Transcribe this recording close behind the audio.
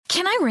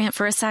Can I rant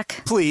for a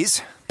sec?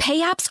 Please. Pay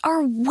apps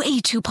are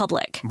way too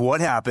public. What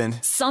happened?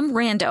 Some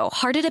rando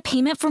hearted a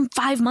payment from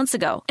 5 months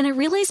ago, and I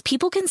realized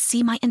people can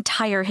see my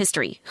entire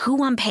history,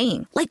 who I'm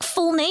paying, like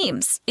full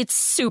names. It's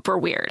super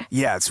weird.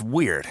 Yeah, it's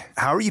weird.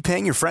 How are you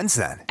paying your friends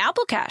then?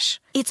 Apple Cash.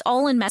 It's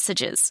all in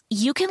messages.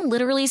 You can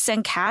literally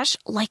send cash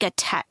like a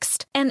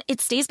text, and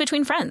it stays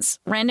between friends.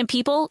 Random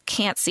people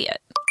can't see it.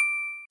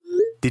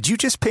 Did you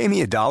just pay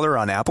me $1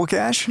 on Apple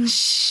Cash?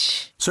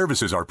 Shh.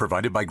 Services are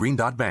provided by Green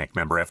Dot Bank.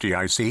 Member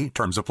FDIC.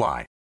 Terms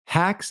apply.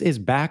 Hacks is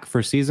back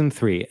for season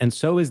 3, and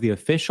so is the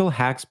official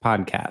Hacks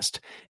podcast.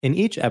 In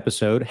each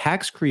episode,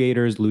 Hacks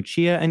creators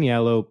Lucia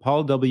Aniello,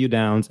 Paul W.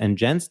 Downs, and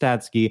Jen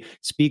Statsky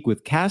speak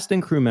with cast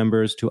and crew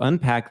members to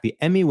unpack the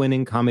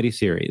Emmy-winning comedy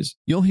series.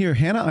 You'll hear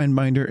Hannah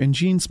Einbinder and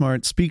Jean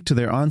Smart speak to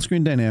their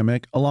on-screen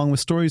dynamic, along with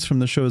stories from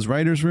the show's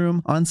writer's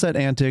room, on-set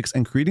antics,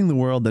 and creating the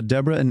world that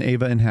Deborah and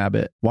Ava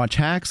inhabit. Watch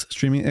Hacks,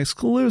 streaming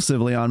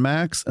exclusively on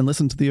Max, and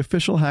listen to the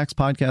official Hacks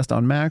podcast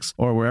on Max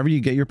or wherever you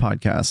get your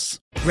podcasts.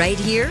 Right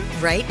here,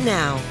 right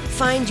now.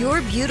 Find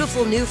your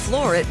beautiful new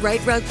floor at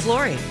Right Rug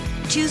Flooring.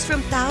 Choose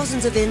from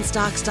thousands of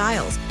in-stock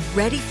styles,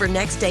 ready for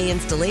next day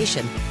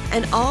installation,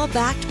 and all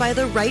backed by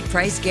the right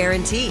price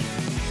guarantee.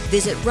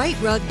 Visit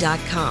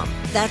rightrug.com.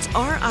 That's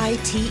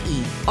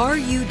RITERUG.com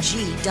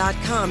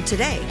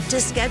today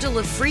to schedule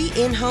a free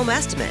in-home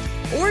estimate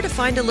or to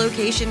find a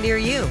location near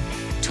you.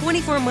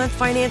 24-month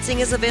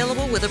financing is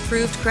available with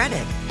approved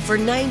credit. For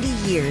 90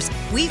 years,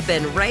 we've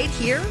been right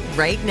here,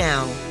 right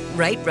now.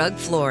 Right Rug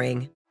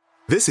Flooring.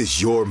 This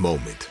is your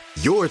moment,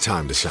 your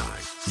time to shine,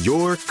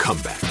 your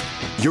comeback.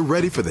 You're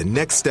ready for the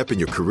next step in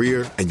your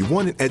career, and you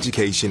want an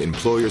education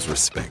employers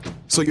respect.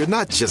 So you're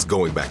not just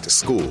going back to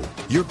school,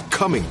 you're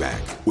coming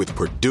back with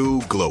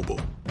Purdue Global.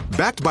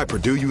 Backed by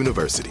Purdue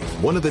University,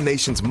 one of the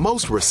nation's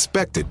most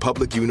respected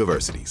public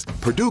universities,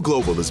 Purdue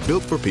Global is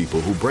built for people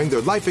who bring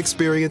their life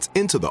experience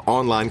into the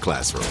online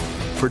classroom.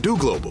 Purdue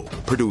Global,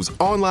 Purdue's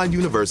online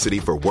university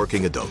for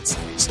working adults.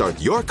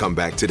 Start your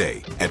comeback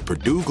today at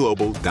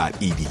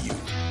purdueglobal.edu.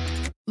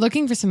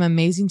 Looking for some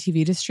amazing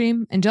TV to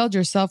stream? Indulge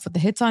yourself with the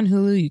hits on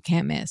Hulu you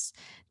can't miss.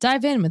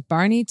 Dive in with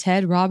Barney,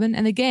 Ted, Robin,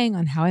 and the gang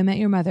on How I Met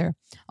Your Mother.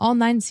 All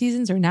 9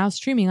 seasons are now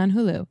streaming on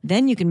Hulu.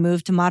 Then you can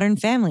move to Modern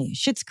Family,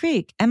 Schitt's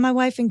Creek, and My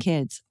Wife and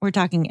Kids. We're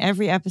talking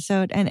every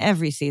episode and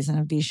every season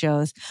of these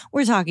shows.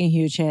 We're talking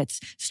huge hits,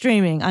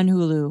 streaming on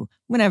Hulu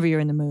whenever you're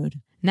in the mood.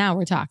 Now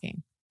we're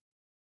talking.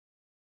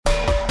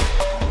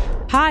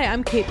 Hi,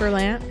 I'm Kate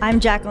Berlant. I'm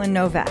Jacqueline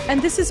Novak.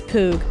 And this is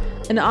Poog,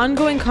 an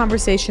ongoing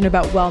conversation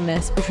about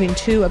wellness between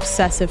 2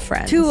 obsessive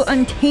friends. 2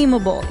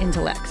 untamable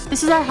intellects.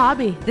 This is our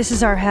hobby. This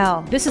is our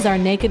hell. This is our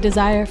naked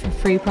desire for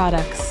free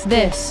products.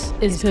 This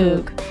is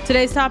Poog.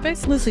 Today's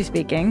topics? Loosely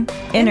speaking,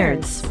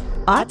 innards,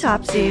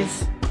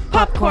 autopsies,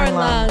 popcorn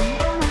lung.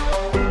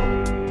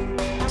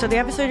 So the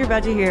episode you're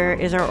about to hear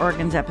is our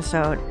organs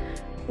episode.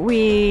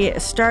 We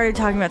started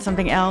talking about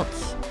something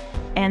else,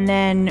 and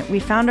then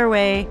we found our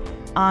way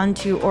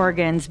onto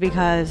organs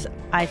because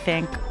I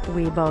think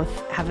we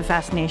both have a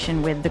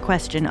fascination with the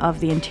question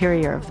of the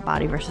interior of the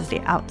body versus the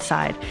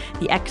outside,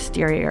 the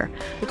exterior.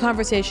 The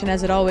conversation,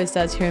 as it always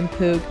does here in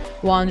Poog,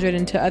 wandered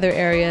into other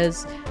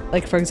areas,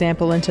 like, for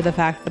example, into the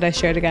fact that I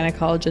shared a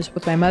gynecologist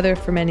with my mother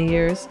for many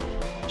years.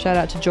 Shout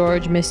out to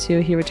George, miss you,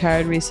 he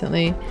retired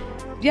recently.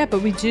 Yeah,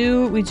 but we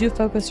do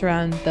focus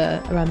around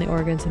the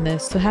organs in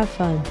this, so have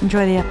fun.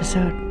 Enjoy the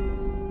episode.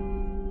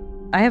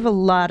 I have a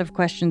lot of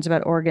questions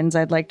about organs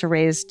I'd like to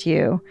raise to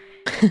you.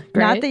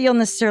 Not that you'll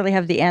necessarily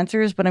have the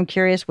answers, but I'm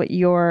curious what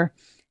your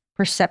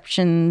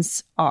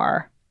perceptions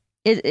are.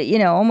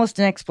 Almost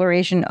an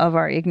exploration of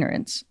our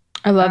ignorance.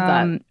 I love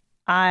that.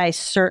 I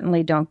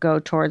certainly don't go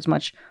towards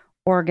much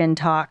organ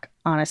talk,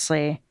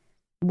 honestly,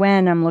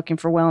 when I'm looking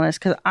for wellness,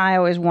 because I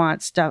always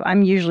want stuff.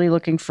 I'm usually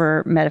looking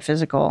for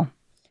metaphysical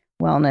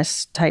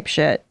wellness type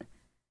shit.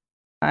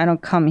 I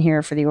don't come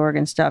here for the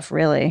organ stuff,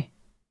 really.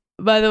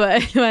 By the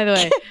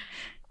way,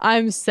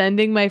 I'm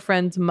sending my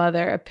friend's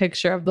mother a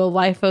picture of the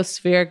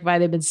lithospheric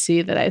vitamin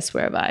C that I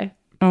swear by.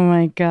 Oh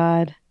my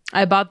God.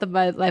 I bought the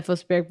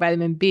lithospheric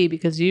vitamin B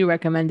because you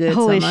recommended it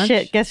so much. Holy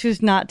shit. Guess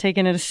who's not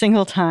taken it a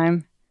single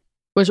time?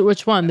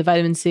 Which one? The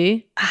vitamin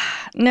C?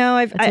 No,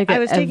 I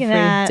was taking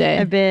that day.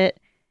 A bit.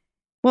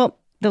 Well,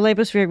 the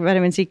lithospheric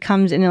vitamin C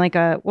comes in like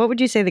what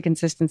would you say the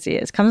consistency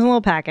is? Comes in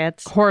little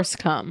packets. Horse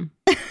cum.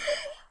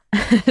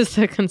 Is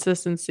the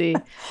consistency.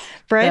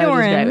 Bright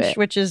orange,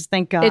 which is,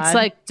 thank God. It's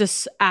like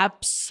just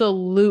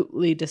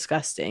absolutely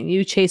disgusting.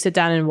 You chase it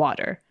down in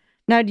water.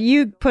 Now, do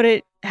you put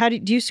it,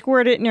 do you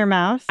squirt it in your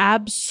mouth?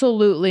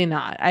 Absolutely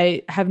not.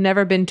 I have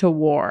never been to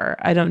war.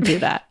 I don't do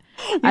that.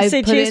 I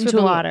say chase with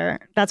water.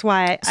 That's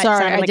why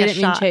I didn't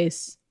mean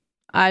chase.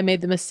 I made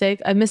the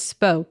mistake. I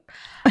misspoke.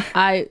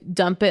 I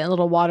dump it in a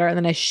little water and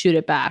then I shoot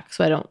it back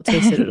so I don't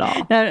taste it at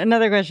all. Now,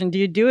 another question. Do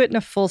you do it in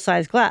a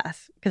full-size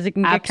glass? Because it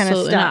can get kind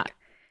of stuck. Not.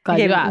 Glad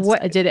you asked.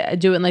 I did it. I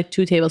do it in like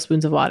 2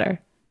 tablespoons of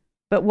water.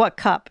 But what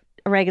cup?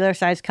 A regular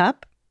size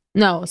cup?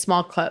 No, a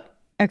small cup.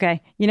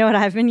 Okay. You know what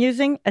I've been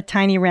using? A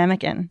tiny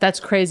ramekin. That's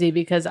crazy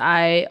because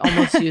I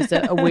almost used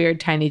a weird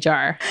tiny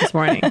jar this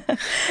morning.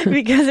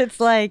 Because it's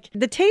like,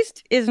 the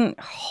taste isn't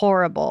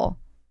horrible.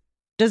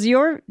 Does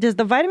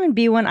the vitamin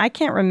B one, I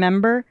can't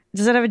remember.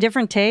 Does it have a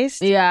different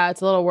taste? Yeah,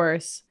 it's a little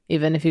worse,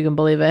 even if you can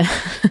believe it.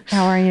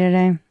 How are you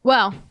today?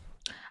 Well,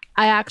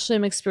 I actually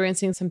am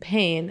experiencing some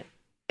pain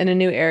in a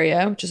new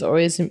area, which is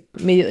always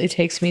immediately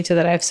takes me to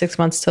that I have 6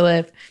 months to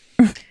live.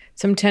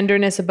 Some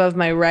tenderness above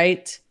my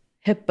right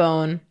hip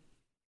bone.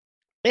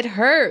 It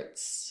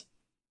hurts.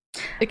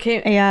 It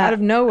came out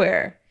of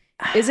nowhere.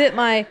 Is it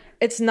my...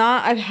 It's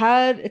not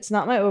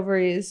my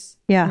ovaries.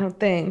 Yeah. I don't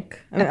think.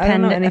 I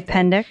don't know anything.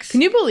 Appendix.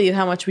 Can you believe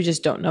how much we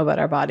just don't know about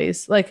our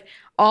bodies? Like,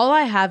 all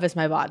I have is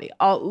my body.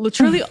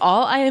 Literally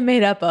all I am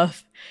made up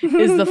of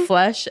is the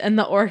flesh and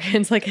the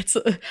organs. Like,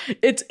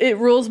 it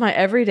rules my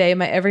every day,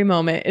 my every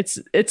moment.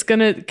 It's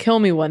gonna kill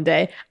me one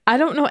day. I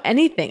don't know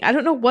anything. I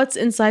don't know what's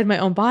inside my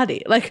own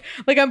body. Like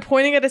I'm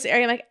pointing at this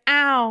area, I'm like,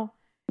 ow.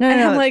 No.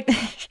 I'm like,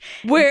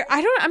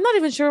 I'm not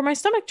even sure where my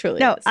stomach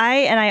truly is.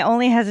 I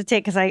only hesitate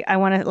because I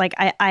want to, like,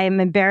 I am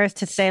embarrassed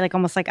to say, like,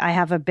 almost like I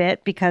have a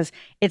bit, because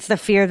it's the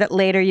fear that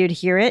later you'd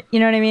hear it,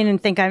 you know what I mean? And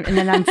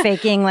then I'm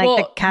faking like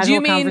the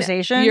casual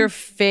conversation. Your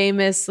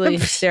famously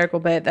hysterical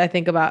bit I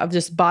think about of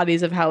just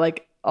bodies of how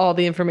like all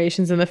the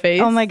information's in the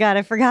face. Oh my God,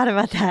 I forgot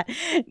about that.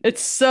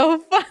 It's so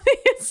funny.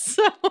 It's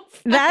so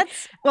funny.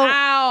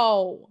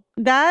 Ow.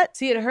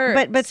 See, it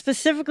hurts. But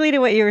specifically to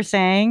what you were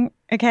saying,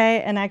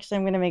 okay? And actually,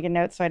 I'm going to make a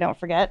note so I don't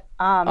forget.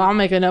 I'll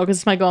make a note because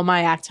this might go on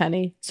my act,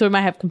 honey. So we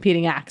might have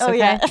competing acts, okay?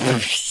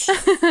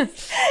 Yeah.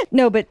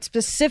 No, but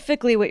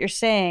specifically what you're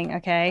saying,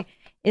 okay,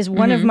 is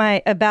one of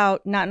my,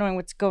 about not knowing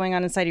what's going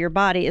on inside of your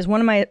body, is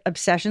one of my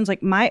obsessions.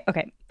 Like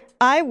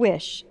I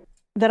wish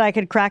that I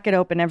could crack it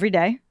open every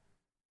day.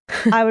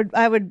 I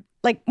would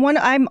like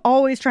I'm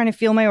always trying to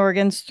feel my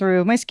organs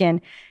through my skin.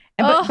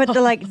 But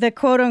the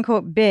quote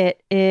unquote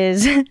bit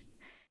is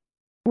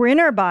we're in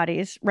our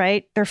bodies,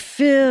 right? They're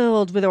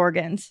filled with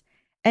organs.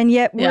 And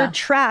yet we're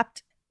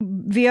trapped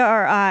via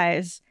our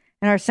eyes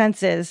and our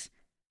senses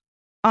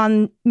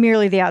on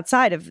merely the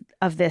outside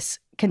of this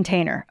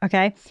container.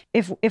 Okay.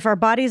 If our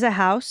body's a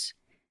house,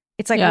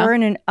 it's like we're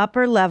in an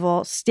upper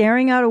level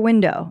staring out a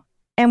window,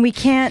 and we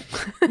can't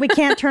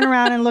turn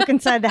around and look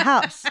inside the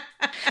house.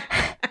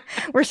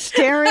 We're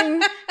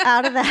staring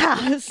out of the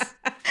house.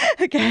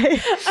 Okay.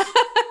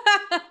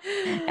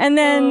 And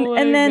then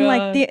God.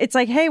 like it's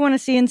like, hey, want to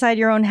see inside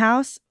your own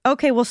house?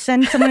 Okay, we'll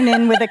send someone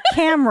in with a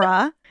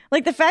camera.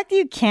 Like, the fact that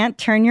you can't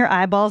turn your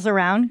eyeballs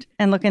around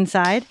and look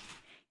inside,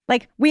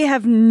 like, we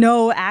have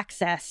no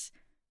access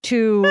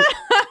to,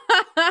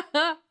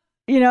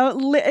 you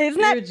know,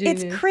 isn't that,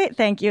 it's crazy.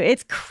 Thank you.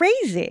 It's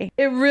crazy.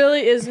 It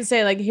really is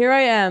insane. Like, here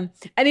I am.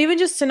 And even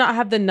just to not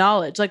have the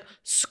knowledge, like,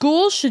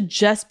 school should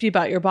just be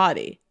about your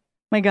body.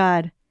 My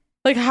God.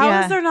 Like,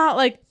 how is there not,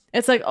 like,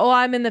 it's like, oh,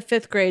 I'm in the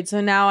 5th grade,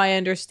 so now I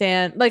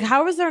understand. Like,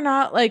 how is there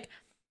not, like,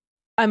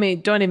 I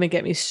mean, don't even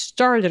get me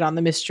started on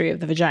the mystery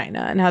of the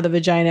vagina and how the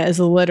vagina is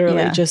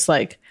literally just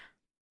like,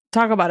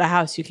 talk about a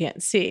house you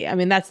can't see. I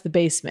mean, that's the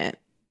basement.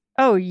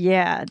 Oh,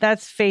 yeah.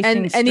 That's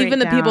facing and even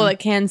the down. people that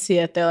can see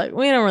it, they're like,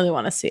 we don't really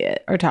want to see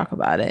it or talk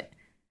about it.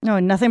 No,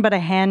 nothing but a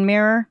hand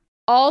mirror.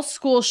 All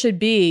school should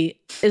be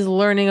is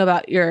learning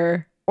about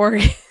your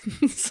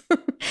organs.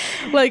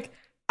 Like,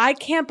 I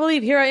can't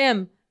believe here I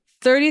am,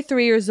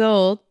 33 years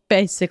old,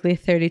 basically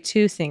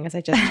 32, seeing as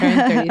I just turned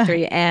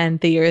 33 and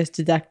the year is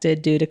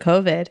deducted due to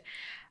COVID.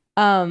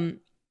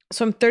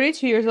 So I'm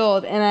 32 years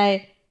old, and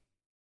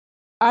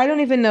I don't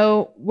even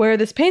know where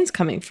this pain's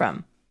coming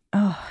from.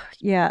 Oh,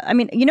 yeah. I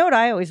mean, you know what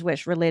I always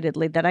wish,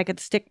 relatedly, that I could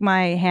stick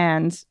my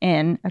hands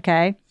in,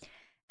 okay,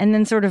 and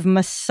then sort of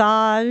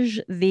massage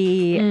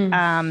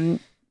the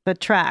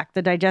tract,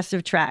 the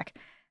digestive tract.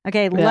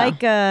 Okay,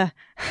 like a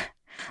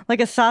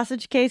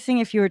sausage casing,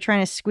 if you were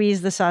trying to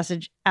squeeze the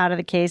sausage out of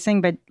the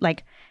casing, but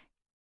like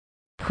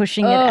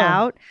pushing it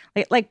out.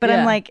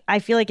 I'm like, I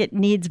feel like it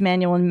needs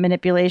manual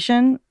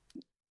manipulation,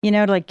 you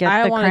know, to like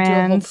get the crayons. I want to do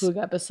a whole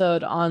Poog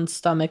episode on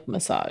stomach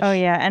massage. Oh,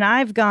 yeah. And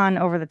I've gone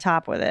over the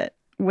top with it,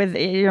 with,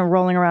 you know,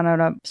 rolling around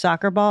on a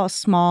soccer ball,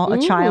 a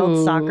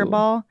child's soccer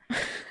ball,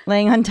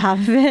 laying on top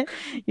of it.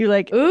 You're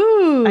like,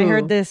 ooh. I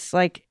heard this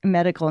like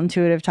medical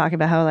intuitive talking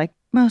about how like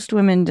most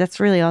women, that's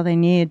really all they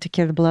need to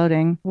cure the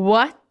bloating.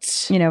 What?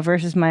 You know,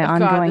 versus my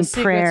ongoing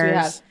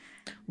prayers.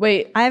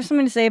 Wait. I have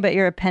something to say about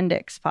your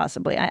appendix,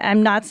 possibly.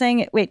 I'm not saying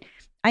it. Wait,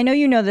 I know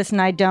you know this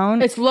and I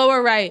don't. It's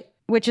lower right.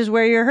 Which is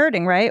where you're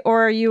hurting, right?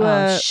 Or are you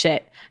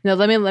shit. No,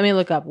 let me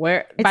look up.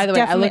 Where, by the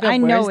way, I look up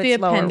where's the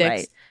appendix.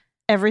 Right.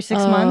 Every 6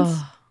 months?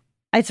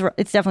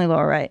 It's definitely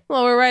lower right.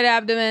 Lower right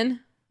abdomen.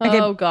 Okay.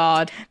 Oh,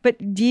 God.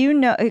 But do you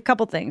know a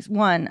couple things?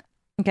 One,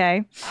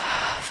 okay.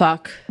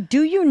 Fuck.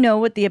 Do you know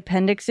what the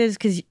appendix is?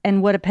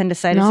 And what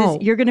appendicitis is?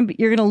 You're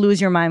gonna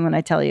lose your mind when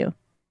I tell you.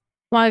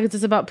 Why? Because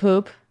it's about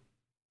poop.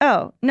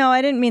 Oh no,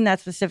 I didn't mean that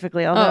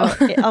specifically.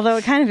 Although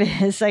it kind of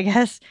is, I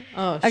guess.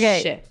 Oh,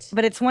 okay. Shit.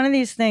 But it's one of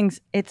these things.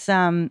 It's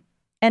and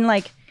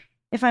like,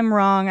 if I'm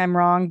wrong, I'm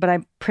wrong. But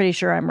I'm pretty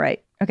sure I'm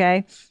right.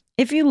 Okay.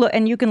 if you look,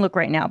 and you can look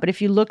right now, but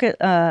if you look at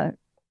a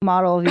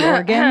model of the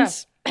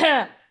organs.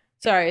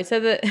 Sorry, it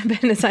said that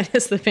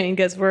appendicitis, the pain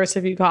gets worse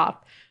if you cough.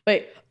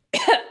 Wait.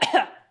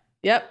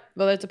 Yep.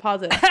 Well, there's a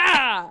positive.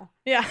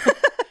 Yeah.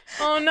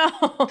 Oh,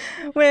 no.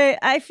 Wait,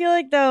 I feel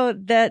like, though,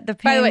 that the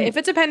pain... By the way, if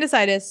it's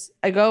appendicitis,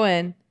 I go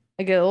in,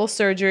 I get a little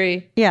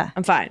surgery. Yeah.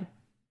 I'm fine.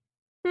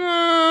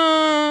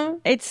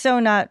 It's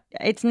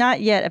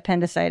not yet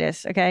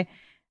appendicitis, okay?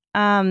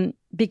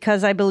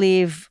 Because I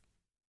believe,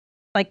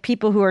 like,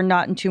 people who are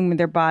not in tune with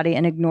their body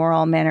and ignore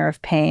all manner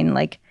of pain,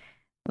 like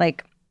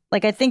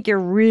I think you're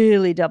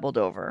really doubled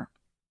over.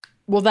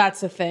 Well,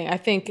 that's the thing. I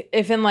think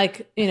if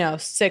in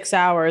 6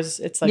 hours,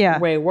 it's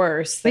way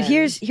worse. But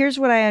here's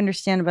what I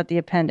understand about the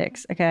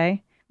appendix,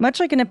 okay? Much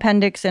like an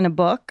appendix in a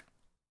book,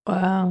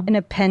 wow, an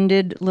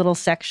appended little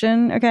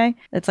section, okay?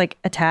 That's like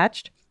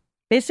attached.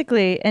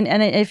 Basically, and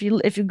if you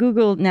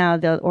Google now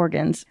the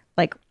organs,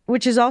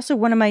 which is also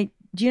one of my,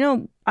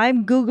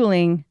 I'm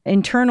Googling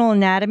internal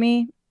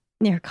anatomy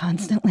near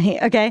constantly,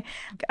 okay?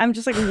 I'm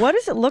just like, what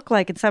does it look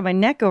like inside my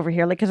neck over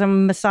here? Because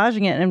I'm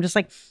massaging it and I'm just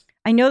like,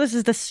 I know this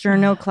is the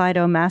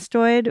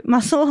sternocleidomastoid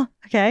muscle,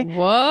 okay?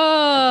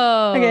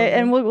 Whoa. Okay,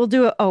 and we'll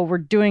do we're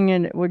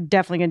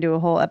definitely going to do a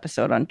whole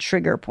episode on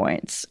trigger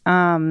points.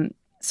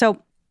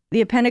 So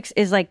the appendix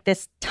is like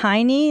this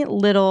tiny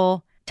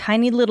little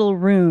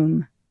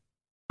room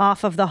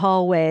off of the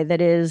hallway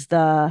that is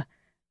the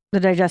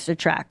digestive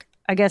tract.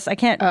 I guess I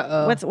can't.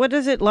 What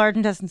is it? Large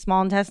intestine,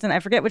 small intestine? I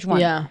forget which one.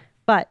 Yeah.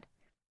 But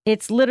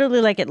it's literally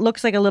it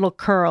looks like a little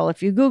curl.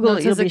 If you Google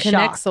it, you'll be shocked. It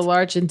connects the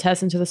large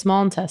intestine to the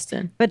small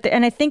intestine.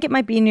 And I think it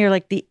might be near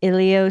the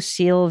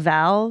ileocecal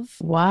valve.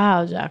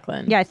 Wow,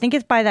 Jacqueline. Yeah, I think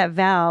it's by that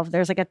valve.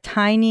 There's a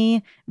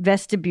tiny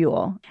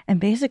vestibule. And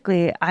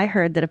basically, I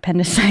heard that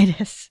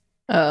appendicitis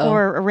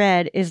or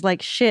red is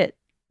shit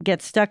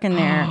gets stuck in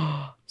there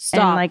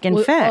Stop. And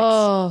infects.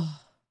 Well,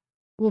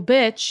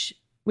 bitch,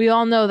 we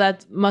all know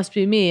that must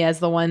be me as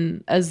the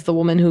woman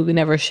who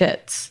never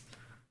shits.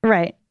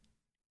 Right.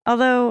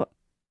 Although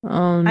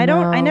no.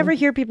 I never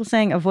hear people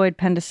saying avoid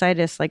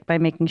appendicitis by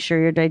making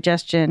sure your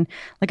digestion.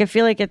 I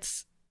feel like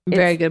it's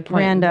very good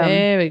point. Random.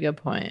 Very good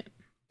point.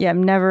 Yeah,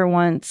 never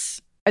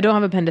once. I don't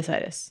have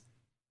appendicitis.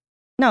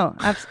 No,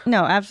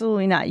 no,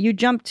 absolutely not. You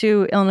jump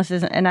to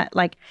illnesses, and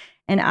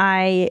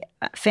I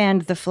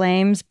fanned the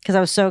flames because I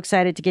was so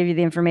excited to give you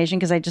the information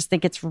because I just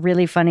think it's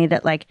really funny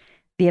that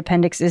the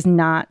appendix is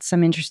not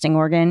some interesting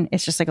organ.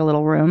 It's just a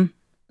little room.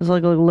 It's a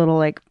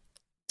little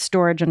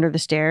storage under the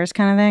stairs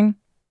kind of thing.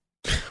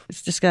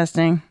 It's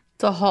disgusting.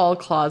 It's a hall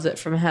closet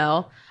from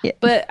hell. Yeah.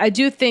 But I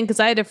do think, because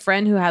I had a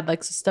friend who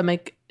had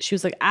stomach, she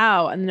was like,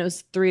 ow. And then it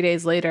was 3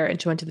 days later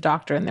and she went to the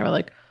doctor and they were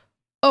like,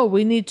 oh,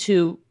 we need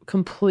to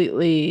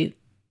completely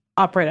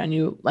operate on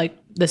you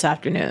this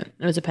afternoon.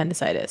 It was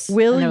appendicitis.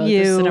 Will you?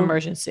 This is an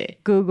emergency.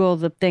 Google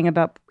the thing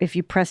about if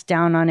you press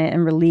down on it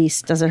and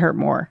release, does it hurt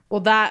more?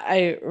 Well, that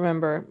I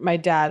remember my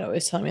dad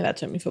always telling me that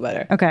to make me feel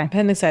better. Okay.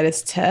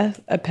 Appendicitis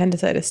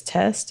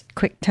test.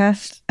 Quick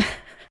test.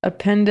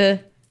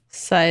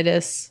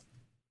 Appendicitis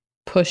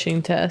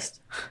pushing test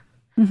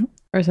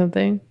or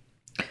something.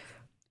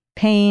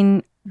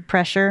 Pain,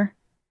 pressure.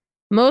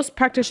 Most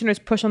practitioners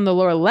push on the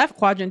lower left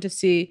quadrant to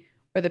see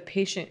where the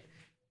patient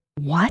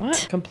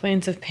What?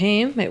 complains of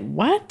pain. Wait,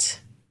 what?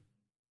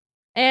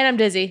 And I'm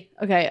dizzy.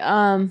 Okay.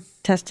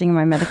 Testing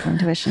my medical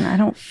intuition. I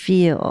don't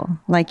feel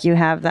like you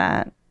have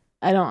that.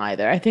 I don't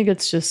either. I think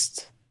it's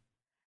just,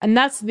 and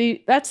that's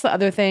the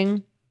other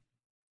thing.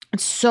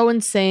 It's so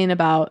insane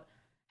about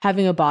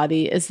having a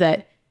body is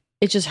that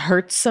it just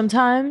hurts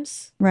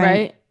sometimes,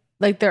 right?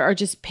 There are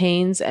just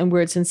pains and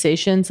weird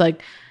sensations.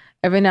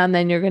 Every now and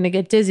then you're going to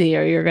get dizzy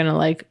or you're going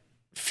to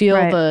feel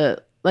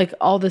the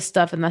all this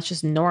stuff, and that's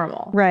just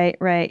normal.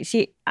 Right.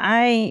 See,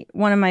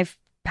 one of my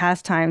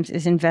pastimes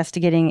is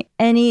investigating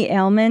any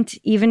ailment,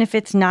 even if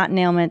it's not an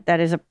ailment that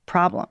is a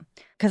problem,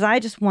 because I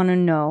just want to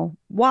know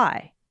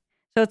why.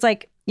 So it's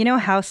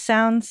house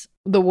sounds.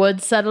 The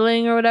wood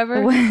settling or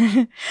whatever.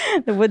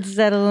 The wood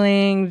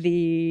settling,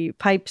 the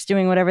pipes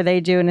doing whatever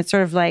they do. And it's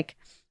sort of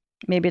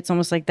maybe it's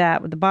almost like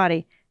that with the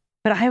body.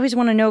 But I always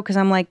want to know because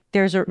I'm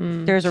there's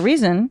a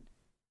reason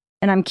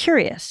and I'm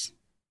curious.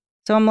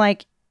 So I'm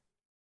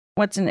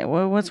what's in it?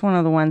 What's one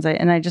of the ones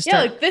I just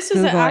this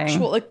is an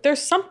actual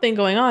there's something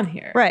going on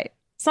here. Right.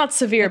 It's not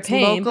severe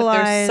pain, localized,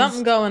 but there's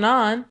something going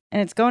on.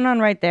 And it's going on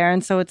right there.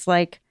 And so it's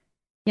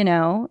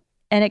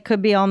and it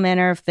could be all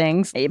manner of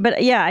things.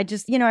 But yeah, I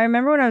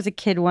remember when I was a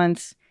kid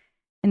once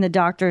in the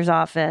doctor's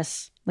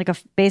office, a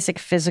basic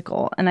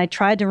physical, and I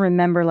tried to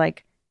remember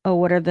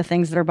what are the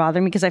things that are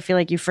bothering me? Because I feel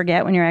you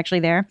forget when you're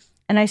actually there.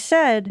 And I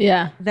said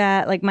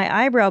that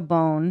my eyebrow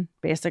bone,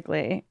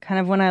 basically, kind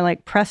of when I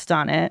pressed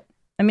on it,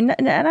 I mean,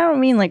 and I don't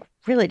mean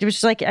really, it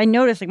was just I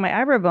noticed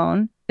my eyebrow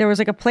bone, there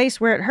was a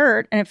place where it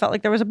hurt and it felt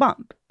like there was a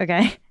bump.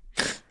 Okay.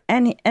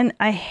 And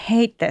I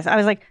hate this.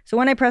 I was so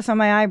when I press on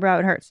my eyebrow,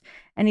 it hurts.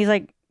 And he's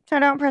so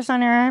don't press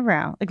on your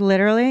eyebrow.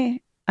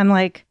 Literally,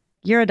 I'm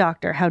you're a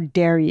doctor. How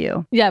dare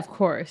you? Yeah, of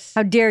course.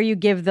 How dare you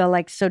give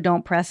the so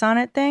don't press on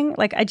it thing?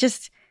 I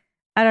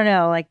don't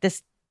know,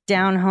 this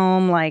down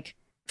home,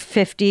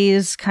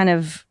 50s kind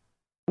of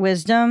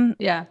wisdom.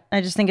 Yeah.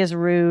 I just think is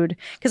rude.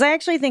 Because I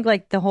actually think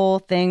like the whole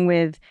thing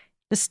with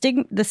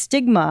the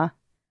stigma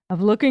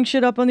of looking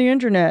shit up on the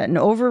internet and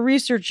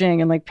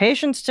over-researching and like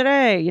patients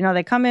today, you know,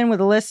 they come in with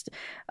a list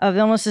of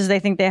illnesses they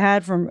think they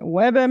had from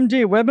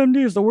WebMD.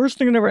 WebMD is the worst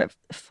thing ever.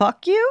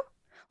 Fuck you?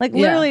 Like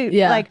literally,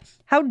 like,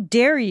 how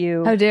dare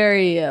you? How dare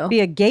you? Be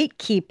a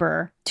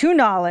gatekeeper to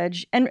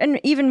knowledge and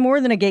even more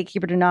than a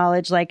gatekeeper to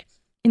knowledge, like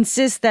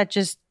insist that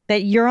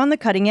you're on the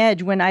cutting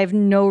edge when I have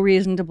no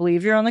reason to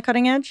believe you're on the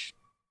cutting edge.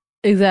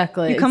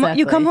 Exactly.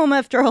 You come home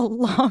after a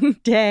long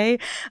day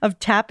of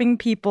tapping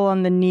people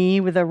on the knee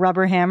with a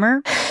rubber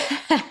hammer.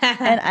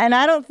 and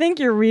I don't think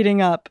you're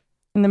reading up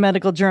in the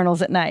medical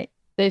journals at night.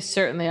 They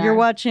certainly are. You're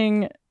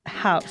watching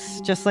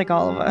House, just like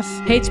all of us.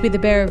 Hate to be the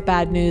bearer of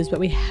bad news, but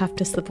we have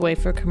to slip away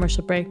for a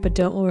commercial break. But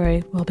don't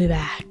worry, we'll be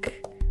back.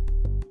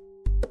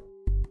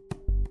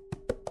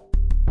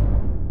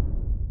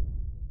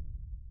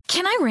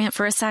 Can I rant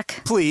for a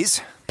sec? Please.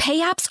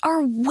 Pay apps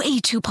are way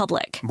too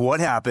public. What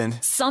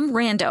happened? Some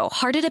rando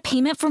hearted a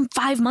payment from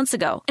 5 months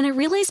ago, and I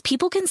realized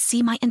people can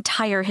see my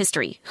entire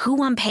history,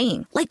 who I'm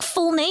paying, like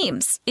full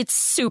names. It's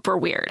super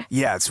weird.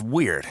 Yeah, it's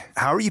weird.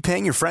 How are you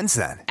paying your friends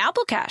then?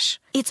 Apple Cash.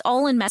 It's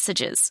all in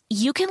messages.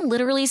 You can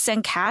literally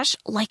send cash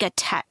like a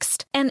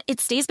text, and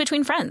it stays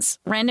between friends.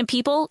 Random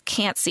people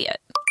can't see it.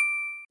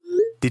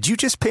 Did you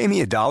just pay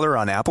me $1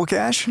 on Apple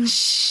Cash?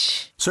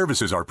 Shh.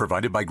 Services are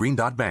provided by Green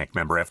Dot Bank.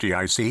 Member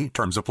FDIC.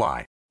 Terms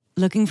apply.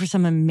 Looking for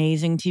some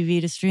amazing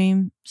TV to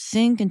stream?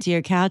 Sink into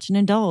your couch and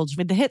indulge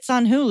with the hits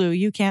on Hulu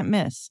you can't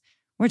miss.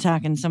 We're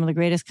talking some of the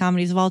greatest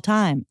comedies of all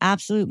time,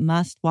 absolute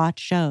must-watch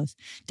shows.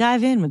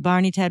 Dive in with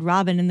Barney, Ted,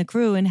 Robin, and the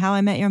crew in How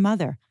I Met Your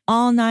Mother.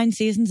 All 9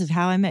 seasons of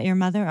How I Met Your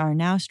Mother are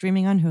now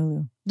streaming on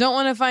Hulu. Don't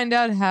want to find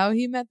out how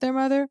he met their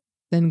mother?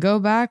 Then go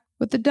back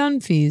with the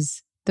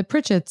Dunphys, the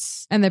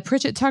Pritchetts, and the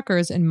Pritchett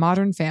Tuckers in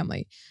Modern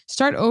Family.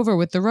 Start over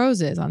with the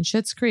Roses on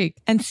Schitt's Creek.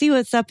 And see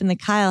what's up in the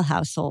Kyle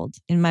household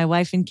in My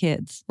Wife and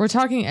Kids. We're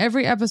talking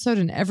every episode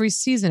and every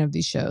season of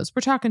these shows.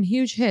 We're talking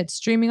huge hits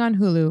streaming on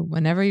Hulu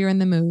whenever you're in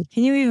the mood.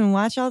 Can you even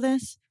watch all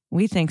this?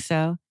 We think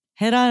so.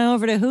 Head on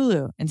over to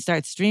Hulu and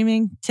start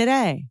streaming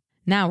today.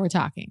 Now we're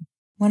talking.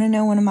 Want to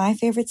know one of my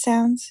favorite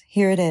sounds?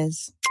 Here it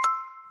is.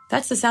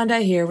 That's the sound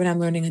I hear when I'm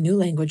learning a new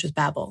language with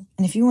Babbel.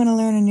 And if you want to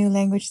learn a new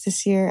language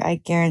this year, I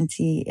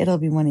guarantee it'll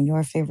be one of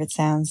your favorite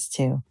sounds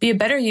too. Be a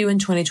better you in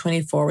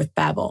 2024 with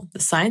Babbel, the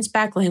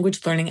science-backed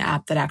language learning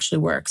app that actually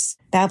works.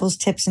 Babbel's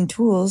tips and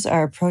tools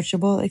are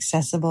approachable,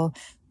 accessible,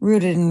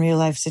 rooted in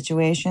real-life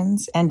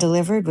situations, and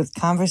delivered with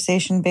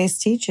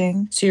conversation-based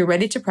teaching. So you're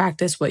ready to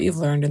practice what you've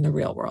learned in the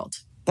real world.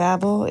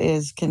 Babbel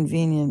is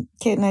convenient.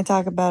 Kate and I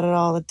talk about it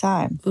all the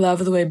time.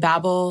 Love the way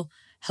Babbel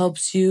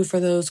helps you for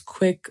those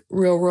quick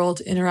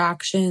real-world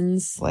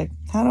interactions. Like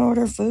how to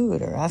order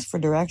food or ask for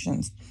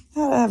directions.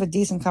 How to have a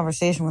decent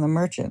conversation with a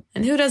merchant.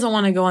 And who doesn't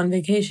want to go on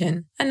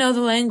vacation and know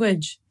the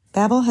language?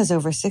 Babbel has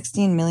over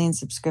 16 million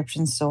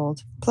subscriptions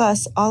sold.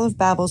 Plus, all of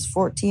Babbel's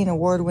 14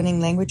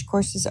 award-winning language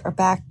courses are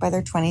backed by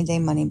their 20-day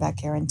money-back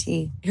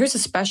guarantee. Here's a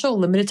special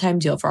limited-time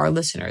deal for our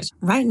listeners.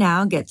 Right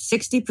now, get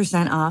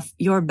 60% off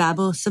your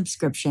Babbel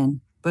subscription,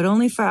 but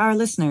only for our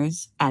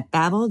listeners at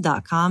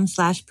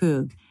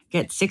babbel.com/poog.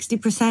 Get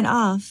 60%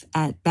 off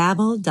at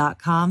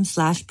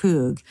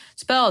babbel.com/poog.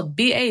 Spelled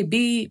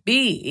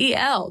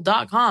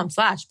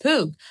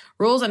BABBEL.com/poog.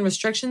 Rules and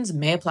restrictions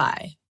may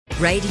apply.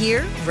 Right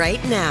here,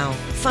 right now.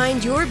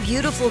 Find your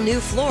beautiful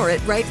new floor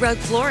at Right Rug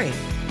Flooring.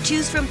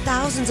 Choose from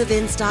thousands of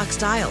in-stock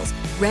styles,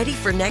 ready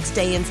for next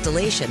day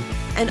installation,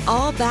 and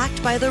all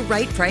backed by the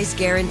right price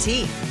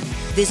guarantee.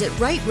 Visit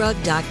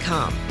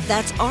rightrug.com.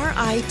 That's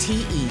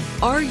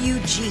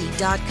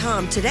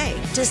RITERUG.com today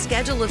to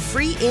schedule a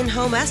free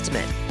in-home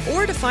estimate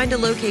or to find a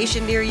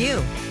location near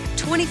you.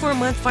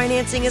 24-month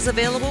financing is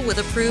available with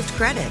approved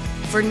credit.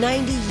 For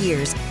 90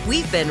 years,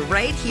 we've been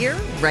right here,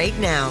 right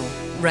now.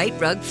 Right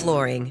Rug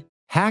Flooring.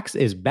 Hacks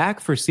is back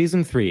for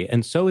season 3,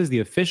 and so is the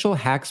official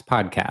Hacks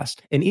podcast.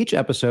 In each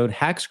episode,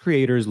 Hacks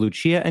creators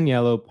Lucia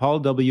Aniello, Paul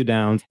W.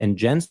 Downs, and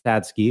Jen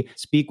Statsky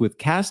speak with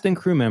cast and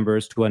crew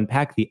members to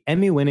unpack the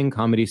Emmy-winning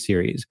comedy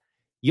series.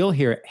 You'll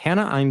hear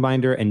Hannah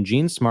Einbinder and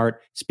Jean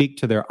Smart speak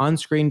to their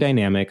on-screen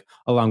dynamic,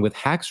 along with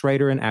Hacks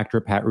writer and actor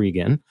Pat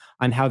Regan,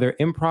 on how their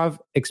improv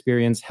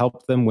experience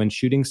helped them when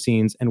shooting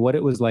scenes and what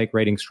it was like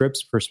writing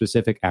scripts for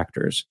specific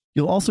actors.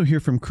 You'll also hear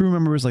from crew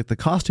members like the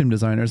costume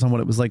designers on what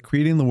it was like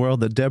creating the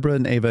world that Deborah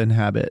and Ava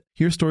inhabit.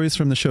 Hear stories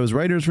from the show's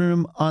writer's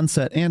room,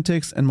 on-set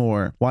antics, and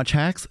more. Watch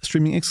Hacks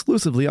streaming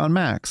exclusively on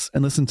Max,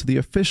 and listen to the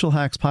official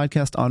Hacks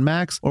podcast on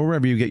Max or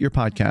wherever you get your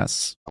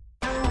podcasts.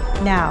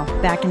 Now,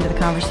 back into the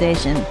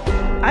conversation.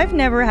 I've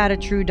never had a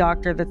true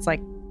doctor that's like,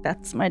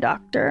 that's my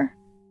doctor.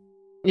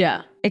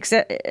 Yeah.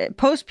 Except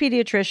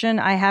post-pediatrician,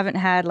 I haven't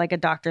had like a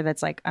doctor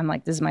that's like, I'm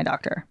like, this is my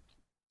doctor.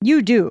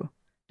 You do,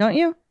 don't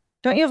you?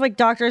 Don't you have like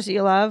doctors that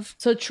you love?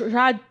 So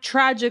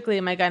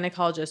tragically, my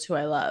gynecologist, who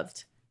I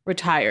loved,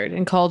 retired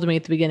and called me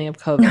at the beginning of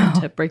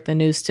COVID to break the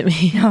news to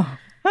me. No.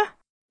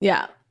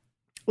 Yeah.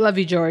 Love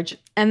you, George.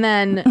 And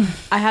then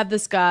I have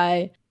this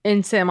guy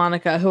in Santa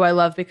Monica who I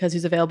love because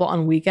he's available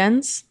on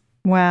weekends.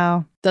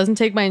 Wow. Doesn't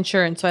take my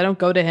insurance, so I don't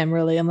go to him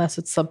really unless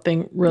it's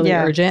something really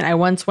urgent. I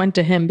once went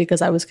to him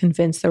because I was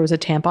convinced there was a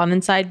tampon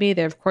inside me.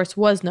 There, of course,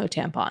 was no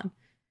tampon.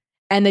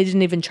 And they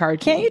didn't even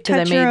charge me. Can't you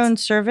touch your own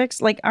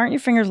cervix? Like, aren't your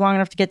fingers long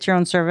enough to get your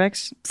own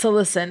cervix? So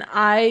listen,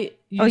 I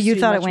used you to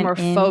be thought much it went more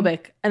in?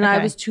 phobic. And I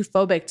Okay. was too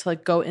phobic to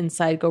like go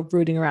inside, go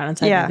rooting around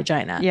inside my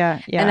vagina. Yeah.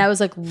 And I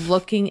was like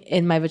looking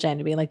in my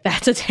vagina being like,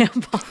 that's a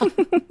tampon.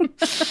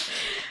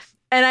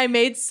 And I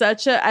made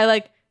I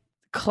like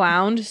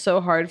clowned so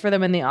hard for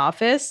them in the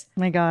office.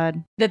 My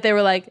God. That they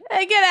were like,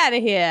 hey, get out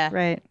of here.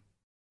 Right.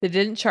 They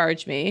didn't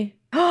charge me.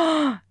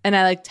 And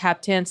I like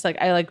tap dance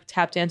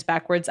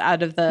backwards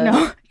out of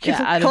the you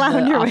out clowned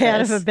of the your office. way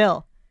out of a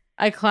bill.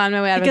 I clowned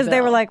my way out because of a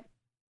bill.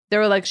 they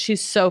were like,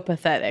 she's so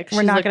pathetic. we're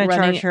She's, not like, going to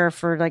running- charge her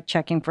for like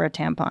checking for a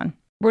tampon.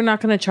 We're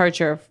not going to charge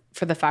her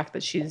for the fact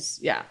that she's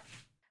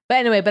But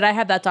anyway, I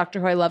have that doctor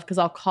who I love because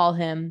I'll call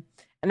him,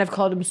 and I've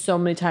called him so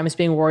many times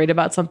being worried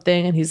about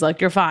something, and he's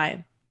like, you're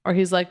fine. Or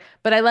he's like,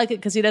 but I like it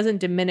because he doesn't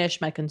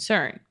diminish my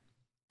concern.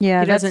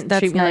 Yeah, He doesn't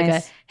that's treat me nice.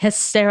 like a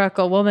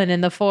hysterical woman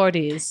in the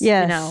 40s. Yes,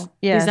 You know?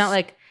 yes. He's not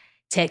like,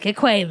 take a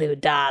Quaalude,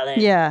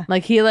 darling. Yeah.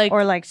 Like he like,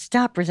 Or like,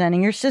 stop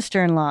resenting your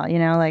sister-in-law, you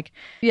know, like.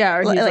 yeah,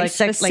 or he's like,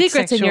 the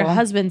secrets in your sexual.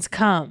 husband's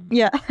cum.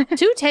 Yeah.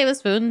 2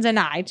 tablespoons a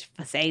night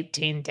for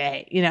 18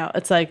 days. You know,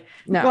 it's like,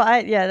 no. Well,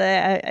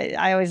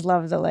 I always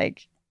love the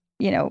like,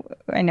 you know,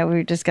 I know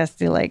we discussed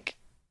the like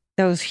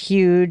those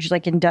huge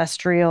like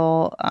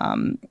industrial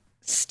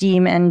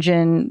steam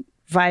engine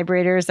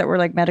vibrators that were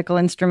like medical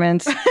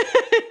instruments.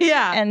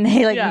 Yeah. And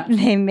they like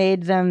they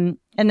made them,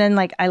 and then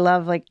like I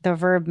love like the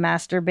verb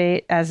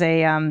masturbate as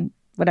a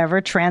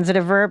whatever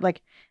transitive verb,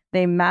 like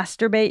they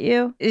masturbate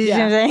you. You know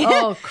what I'm saying?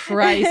 Oh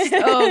Christ.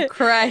 Oh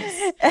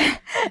Christ.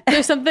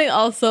 There's something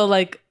also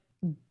like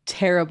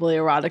terribly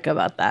erotic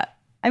about that.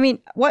 I mean,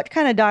 what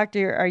kind of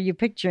doctor are you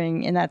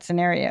picturing in that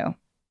scenario?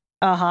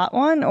 A hot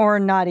one, or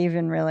not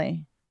even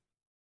really?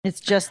 It's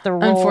just the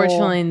role.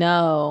 Unfortunately,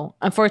 no.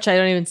 Unfortunately,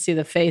 I don't even see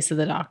the face of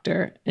the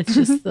doctor. It's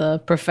just the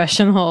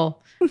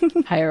professional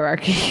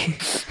hierarchy.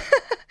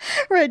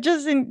 Right,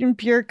 just in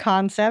pure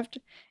concept,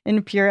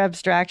 in pure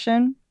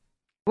abstraction.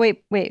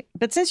 Wait.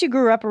 But since you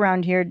grew up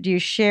around here, do you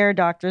share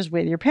doctors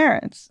with your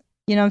parents?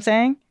 You know what I'm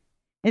saying?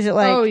 Is it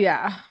like... Oh,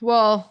 yeah.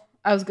 Well,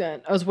 I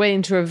was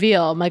waiting to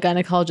reveal my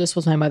gynecologist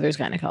was my mother's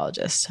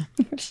gynecologist.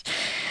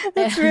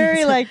 That's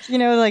very like, you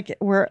know, like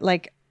we're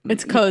like...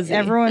 It's cozy.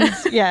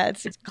 Everyone's... Yeah,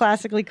 it's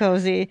classically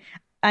cozy.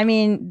 I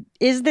mean,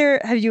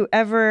 have you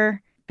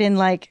ever been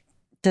like,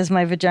 does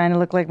my vagina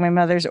look like my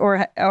mother's?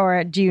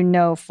 Or do you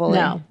know fully?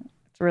 No.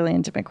 It's a really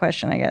intimate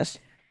question, I guess.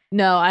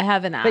 No, I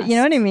haven't asked. But you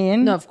know what I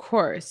mean? No, of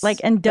course. Like,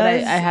 and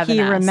does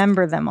he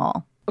remember them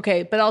all?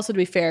 Okay, but also to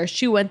be fair,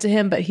 she went to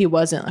him, but he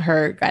wasn't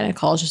her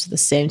gynecologist at the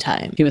same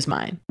time. He was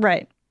mine.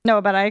 Right. No,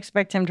 but I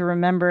expect him to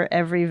remember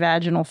every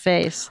vaginal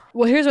face.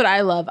 Well, here's what I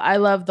love. I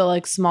love the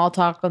like small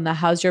talk on the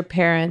how's your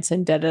parents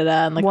and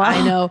da-da-da. And like, Wow.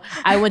 I know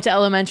I went to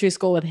elementary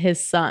school with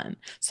his son.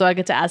 So I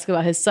get to ask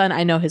about his son.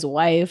 I know his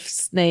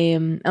wife's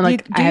name. And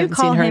like, I haven't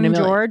seen her in a him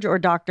million. George or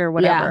Doctor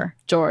whatever?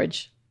 Yeah,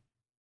 George.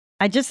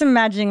 I just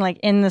imagining like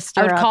in the I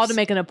stirrups. would call to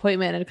make an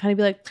appointment and kind of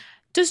be like,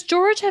 does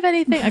George have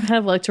anything? I kind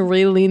of like to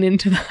really lean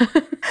into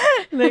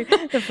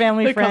the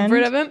family the friend.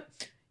 comfort of him.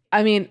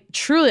 I mean,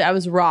 truly, I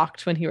was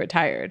rocked when he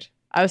retired.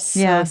 I was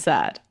so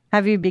sad.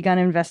 Have you begun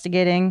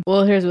investigating?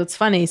 Well, here's what's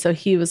funny. So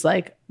he was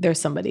like, there's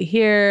somebody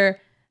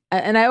here.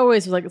 And I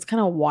always was like, it's kind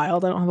of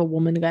wild. I don't have a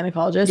woman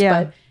gynecologist.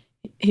 Yeah. But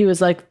he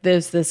was like,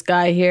 there's this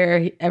guy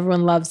here.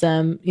 Everyone loves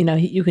him. You know,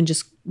 you can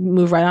just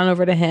move right on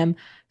over to him.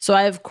 So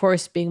I, of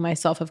course, being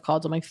myself, have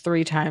called him like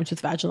 3 times with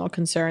vaginal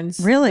concerns.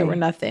 Really? There were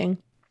nothing.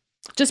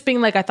 Just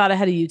being like, I thought I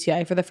had a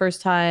UTI for the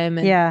first time.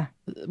 And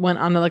went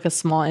on like a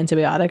small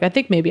antibiotic. I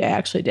think maybe I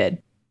actually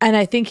did. And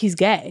I think he's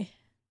gay.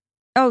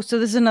 Oh, so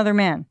this is another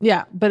man.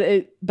 Yeah, but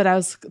I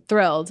was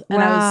thrilled. And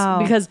Wow. I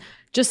was, because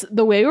just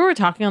the way we were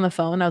talking on the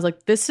phone, I was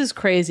like, this is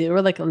crazy. We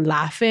were like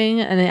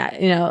laughing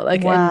and, you know,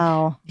 like,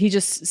 wow. And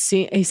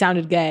he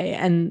sounded gay.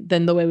 And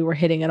then the way we were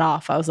hitting it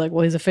off, I was like,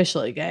 well, he's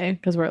officially gay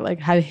because we're like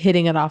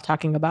hitting it off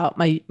talking about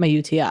my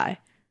UTI.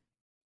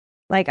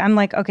 Like, I'm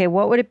like, okay,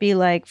 what would it be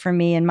like for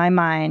me in my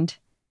mind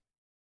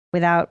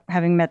without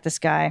having met this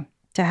guy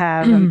to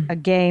have a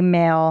gay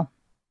male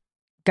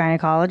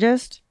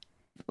gynecologist?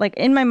 Like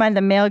in my mind,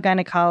 the male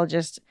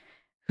gynecologist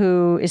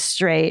who is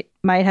straight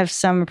might have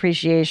some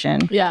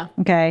appreciation. Yeah.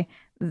 Okay.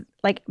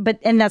 Like,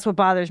 and that's what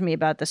bothers me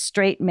about the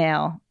straight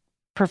male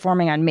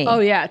performing on me. Oh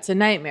yeah. It's a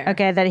nightmare.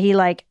 Okay. That he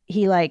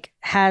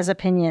has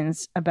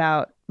opinions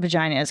about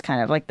vaginas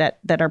kind of like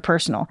that are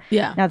personal.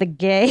 Yeah. Now the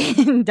gay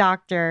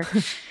doctor,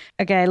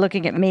 okay,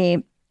 looking at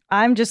me,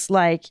 I'm just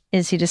like,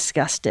 is he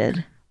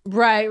disgusted?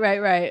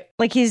 Right.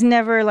 Like he's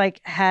never like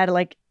had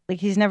like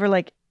he's never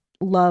like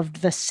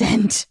loved the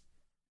scent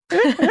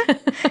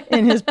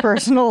in his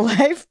personal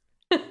life.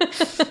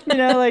 You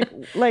know,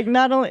 like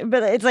not only,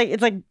 but it's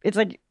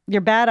like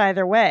you're bad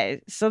either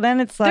way. So then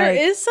it's like there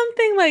is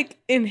something like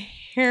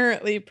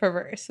inherently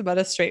perverse about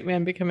a straight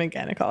man becoming a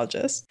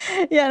gynecologist.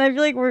 Yeah, and I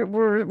feel like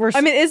we're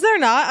I mean, is there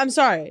not? I'm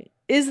sorry.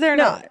 Is there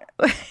not?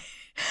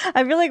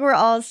 I feel like we're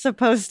all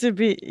supposed to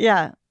be,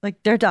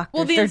 like they're doctors.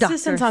 Well, the they're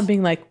insistence doctors. on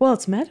being like, well,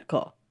 it's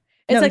medical.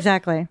 It's No, like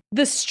exactly.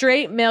 the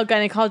straight male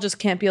gynecologist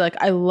can't be like,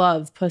 I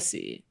love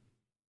pussy.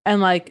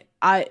 And like,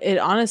 it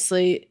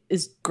honestly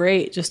is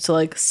great just to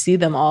like see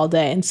them all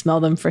day and smell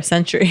them for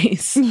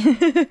centuries.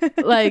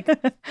 Like,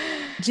 do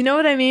you know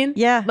what I mean?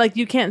 Yeah. Like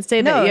you can't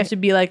say that. No. You have to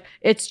be like,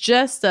 it's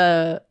just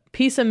a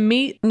piece of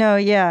meat, No,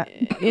 yeah.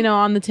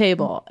 on the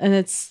table. And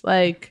it's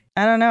like,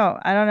 I don't know.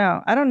 I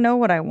don't know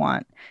what I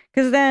want.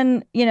 Because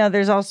then,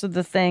 there's also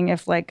the thing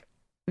if like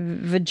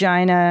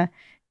vagina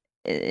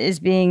is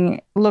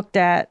being looked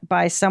at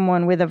by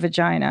someone with a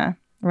vagina,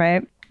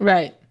 right?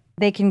 right.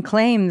 They can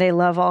claim they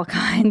love all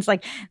kinds.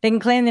 Like they can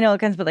claim they know all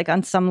kinds, but like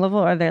on some level,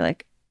 are they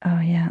like, oh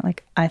yeah,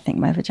 like I think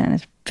my vagina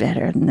is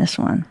better than this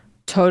one.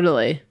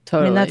 Totally.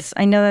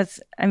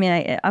 I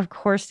mean, of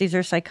course these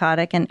are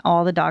psychotic, and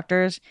all the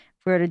doctors, if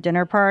we were at a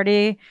dinner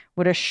party,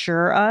 would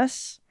assure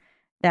us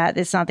that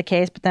it's not the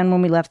case. But then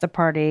when we left the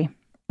party,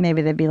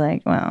 maybe they'd be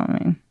like, well, I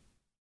mean.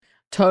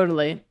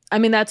 Totally. I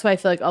mean, that's why I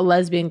feel like a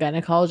lesbian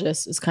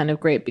gynecologist is kind of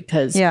great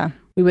because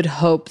we would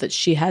hope that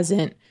she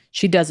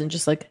doesn't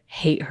just like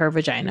hate her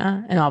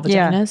vagina and all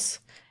vaginas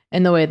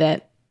in the way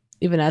that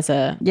even as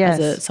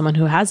someone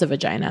who has a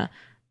vagina,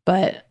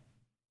 but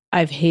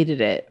I've hated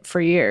it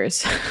for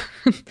years.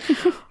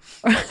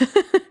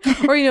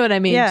 or you know what I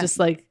mean? Just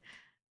like,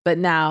 but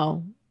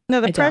now.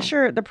 No, the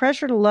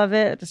pressure to love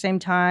it at the same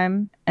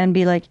time and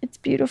be like, it's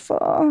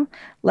beautiful.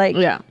 Like,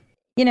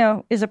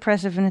 is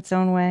oppressive in its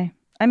own way.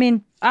 I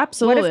mean,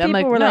 absolutely. I'm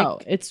like, no,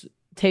 it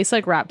tastes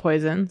like rat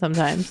poison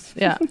sometimes.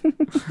 Yeah.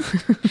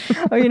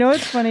 Oh, you know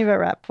what's funny about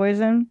rat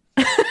poison?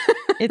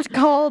 It's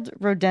called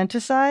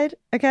rodenticide.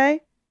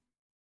 Okay.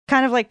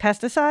 Kind of like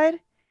pesticide.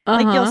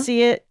 Like you'll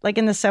see it like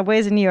in the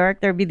subways in New York.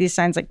 There'd be these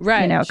signs like,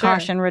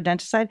 caution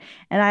rodenticide.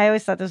 And I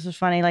always thought this was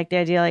funny. Like the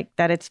idea like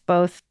that it's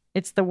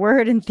the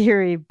word in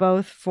theory,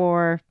 both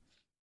for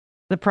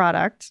the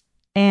product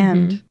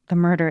and the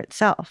murder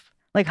itself.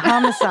 Like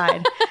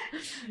homicide,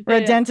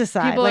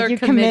 rodenticide. People like are you're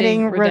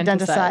committing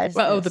rodenticide.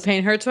 Oh, the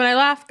pain hurts when I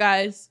laugh,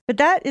 guys. But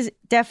that is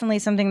definitely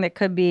something that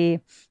could be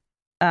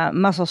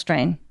muscle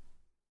strain.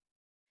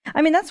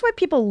 I mean, that's why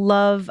people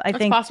love, I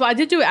think. Possible. I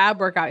did do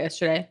ab workout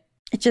yesterday.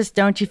 It just,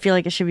 don't you feel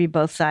like it should be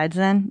both sides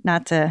then?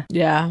 Not to.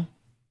 Yeah.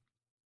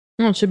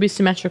 No, it should be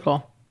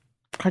symmetrical.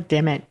 God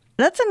damn it.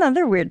 That's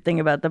another weird thing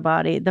about the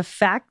body. The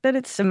fact that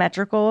it's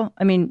symmetrical,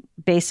 I mean,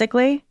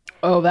 basically.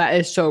 Oh, that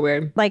is so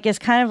weird. Like, it's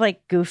kind of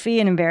like goofy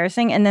and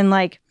embarrassing. And then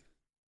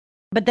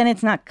but then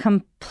it's not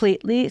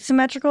completely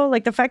symmetrical.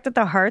 Like the fact that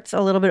the heart's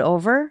a little bit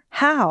over.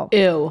 How?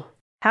 Ew.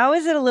 How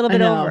is it a little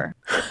bit over?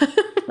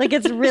 Like,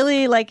 it's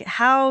really like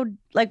how,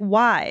 like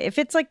why? If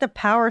it's like the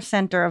power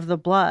center of the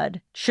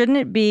blood, shouldn't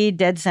it be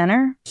dead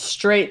center?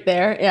 Straight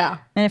there, yeah.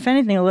 And if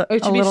anything,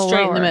 it should be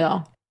straight in the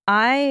middle.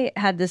 I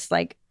had this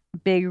like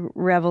big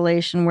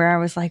revelation where I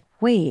was like,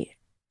 wait,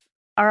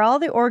 are all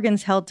the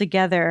organs held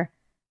together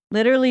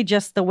literally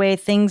just the way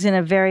things in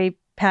a very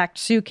packed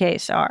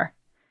suitcase are?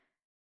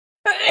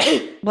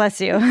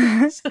 Bless you.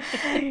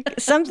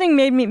 Something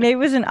made me, maybe it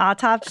was an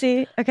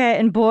autopsy. Okay.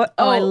 And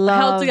I love.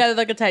 Held together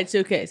like a tight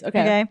suitcase.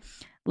 Okay.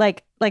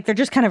 Like they're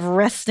just kind of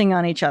resting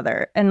on each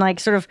other and like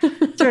sort of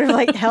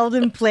like held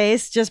in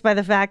place just by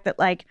the fact that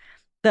like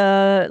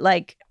the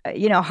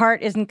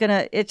heart isn't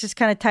gonna, it's just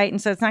kind of tight. And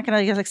so it's not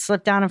gonna just like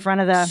slip down in front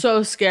of the.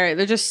 So scary.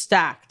 They're just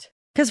stacked.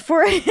 Because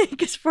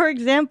for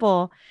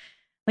example,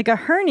 like a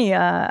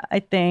hernia, I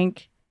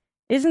think,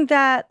 isn't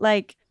that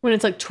like. When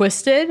it's like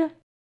twisted?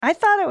 I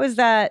thought it was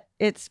that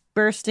it's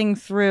bursting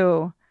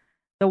through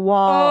the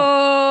wall.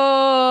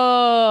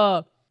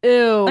 Oh,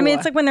 ew. I mean,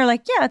 it's like when they're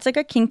like, yeah, it's like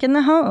a kink in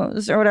the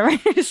hose or whatever.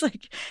 It's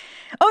like,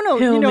 oh no,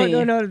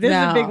 no. This is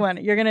a big one.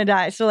 You're going to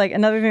die. So like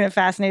another thing that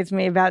fascinates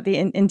me about the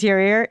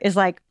interior is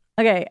like,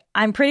 okay,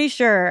 I'm pretty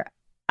sure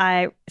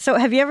so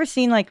have you ever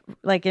seen like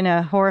in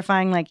a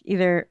horrifying, like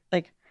either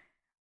like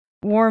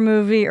war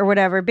movie or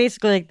whatever,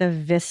 basically like the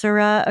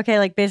viscera. Okay.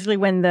 Like basically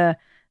when the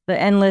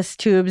endless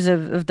tubes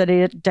of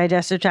the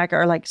digestive tract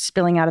are like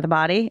spilling out of the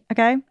body.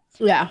 Okay.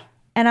 Yeah.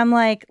 And I'm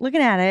like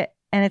looking at it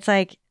and it's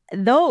like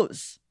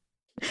those,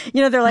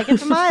 they're like,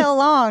 it's a mile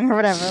long or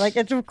whatever. Like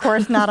it's of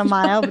course not a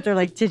mile, but they're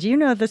like, did you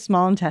know the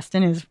small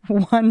intestine is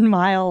 1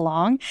 mile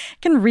long?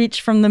 It can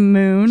reach from the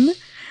moon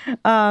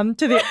to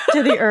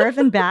the earth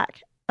and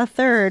back a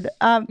third.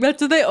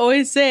 That's what they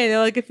always say. They're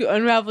like, if you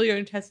unravel your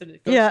intestine,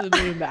 it goes to the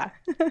moon and back.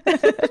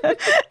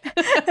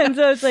 And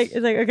so it's like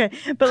okay,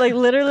 but like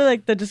literally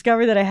like the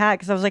discovery that I had,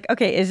 because I was like,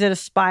 okay, is it a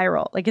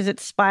spiral? Like, is it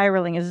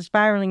spiraling? Is it a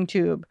spiraling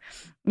tube?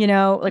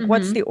 Like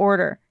what's the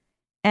order?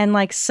 And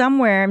like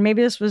somewhere,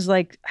 maybe this was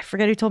like, I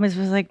forget who told me this,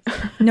 was like,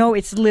 no,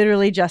 it's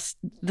literally just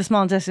the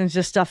small intestine is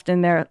just stuffed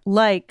in there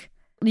like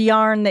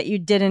yarn that you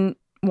didn't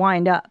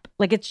wind up.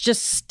 Like it's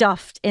just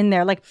stuffed in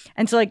there. Like,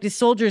 and so like the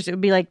soldiers, it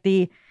would be like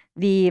the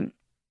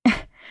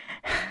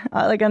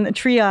like on the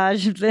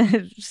triage of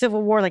the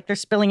Civil War, like they're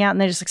spilling out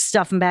and they just like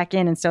stuff them back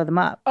in and sew them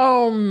up.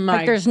 Oh my God.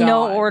 Like there's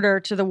no order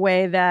to the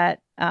way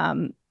that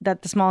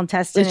that the small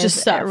intestine It's just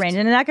is stuffed. arranged.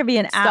 And that could be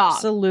an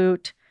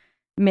absolute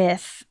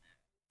myth.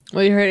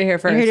 Well, you heard it here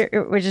first.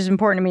 Which is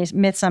important to me.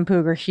 Myths on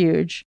Poog are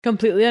huge.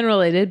 Completely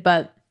unrelated,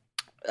 but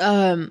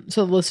so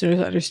the listeners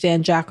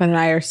understand, Jacqueline and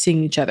I are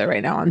seeing each other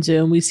right now on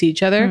Zoom. We see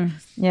each other.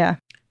 Yeah.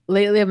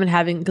 Lately, I've been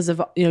having, because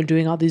of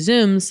doing all these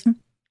Zooms,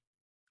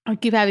 I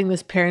keep having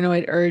this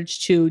paranoid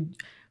urge to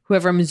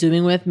whoever I'm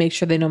Zooming with, make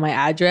sure they know my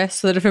address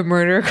so that if a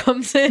murderer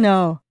comes in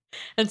and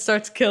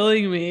starts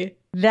killing me.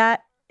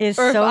 That is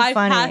or so if I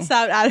funny. pass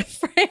out of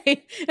frame.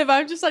 If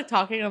I'm just like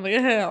talking, I'm like,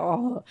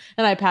 oh,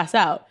 and I pass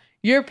out.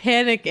 You're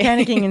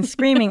panicking and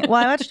screaming.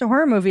 Well, I watched a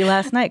horror movie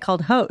last night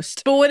called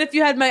Host. But what if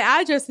you had my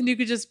address and you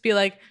could just be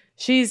like,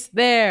 she's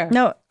there?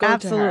 No, Go to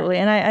absolutely.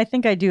 her. And I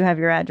think I do have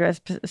your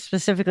address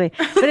specifically.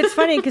 But it's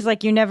funny because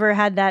like you never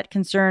had that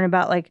concern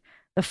about like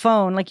the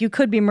phone. Like you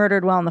could be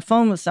murdered while on the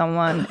phone with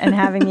someone and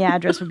having the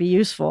address would be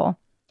useful.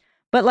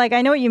 But like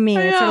I know what you mean.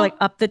 It's sort of like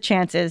up the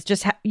chances.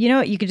 Just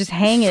you could just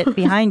hang it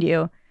behind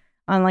you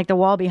on like the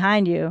wall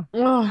behind you.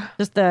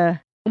 Just the.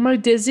 Am I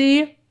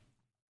dizzy?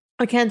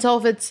 I can't tell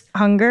if it's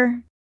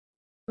hunger.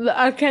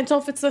 I can't tell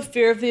if it's the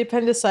fear of the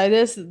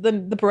appendicitis,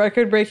 the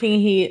record-breaking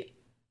heat,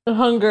 the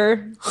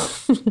hunger.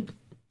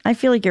 I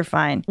feel like you're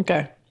fine.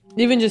 Okay.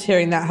 Even just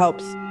hearing that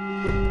helps.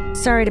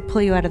 Sorry to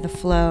pull you out of the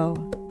flow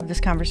of this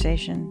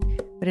conversation,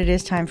 but it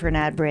is time for an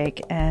ad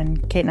break,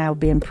 and Kate and I will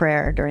be in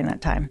prayer during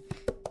that time.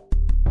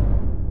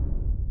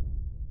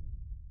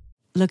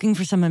 Looking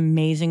for some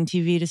amazing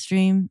TV to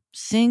stream?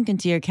 Sink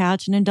into your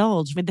couch and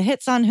indulge with the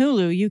hits on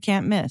Hulu you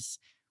can't miss.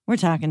 We're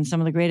talking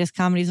some of the greatest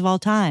comedies of all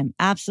time,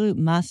 absolute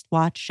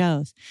must-watch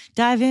shows.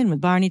 Dive in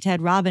with Barney,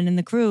 Ted, Robin, and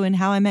the crew in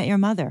How I Met Your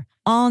Mother.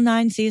 All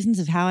 9 seasons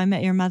of How I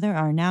Met Your Mother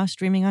are now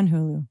streaming on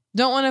Hulu.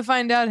 Don't want to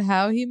find out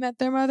how he met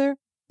their mother?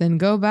 Then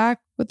go back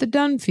with the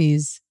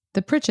Dunphys,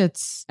 the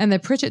Pritchetts, and the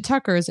Pritchett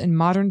Tuckers in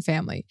Modern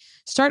Family.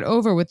 Start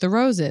over with the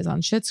Roses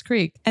on Schitt's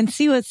Creek. And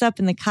see what's up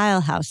in the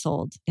Kyle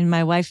household in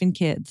My Wife and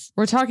Kids.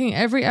 We're talking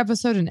every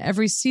episode and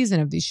every season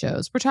of these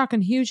shows. We're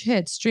talking huge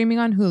hits streaming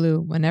on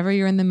Hulu whenever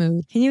you're in the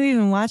mood. Can you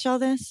even watch all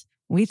this?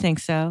 We think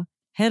so.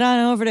 Head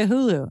on over to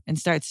Hulu and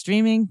start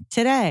streaming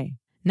today.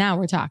 Now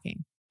we're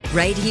talking.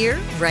 Right here,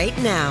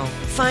 right now.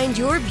 Find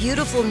your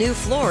beautiful new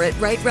floor at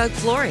Right Rug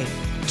Flooring.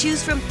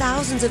 Choose from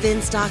thousands of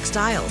in-stock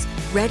styles,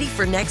 ready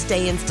for next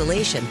day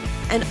installation,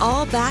 and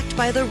all backed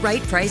by the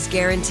right price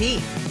guarantee.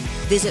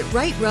 Visit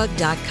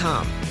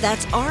rightrug.com.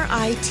 That's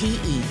RITERUG.com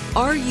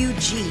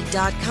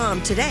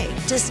today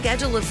to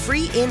schedule a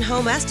free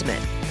in-home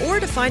estimate or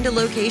to find a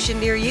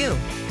location near you.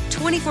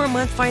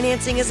 24-month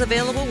financing is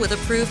available with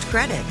approved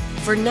credit.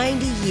 For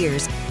 90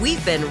 years,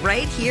 we've been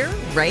right here,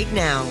 right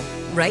now.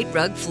 Right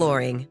Rug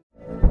Flooring.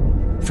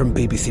 From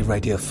BBC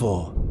Radio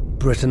 4,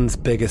 Britain's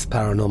biggest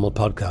paranormal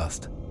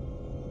podcast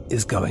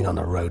is going on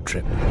a road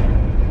trip.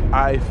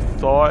 I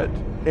thought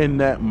in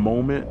that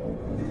moment,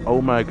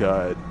 oh my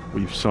God,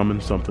 we've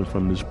summoned something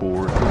from this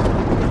board.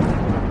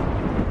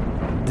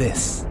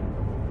 This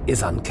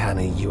is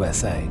Uncanny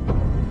USA.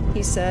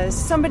 He says,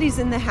 somebody's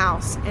in the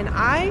house, and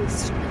I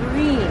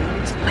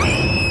screamed.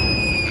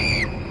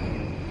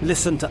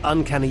 Listen to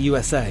Uncanny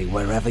USA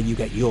wherever you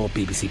get your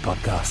BBC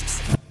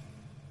podcasts,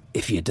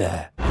 if you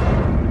dare.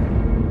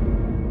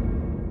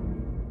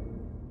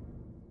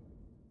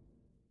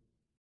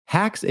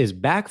 Hacks is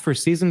back for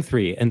season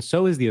 3, and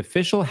so is the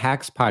official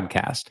Hacks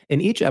podcast. In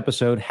each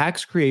episode,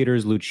 Hacks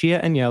creators Lucia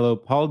Aniello,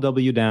 Paul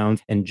W.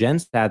 Downs, and Jen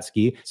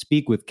Statsky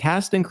speak with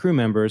cast and crew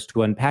members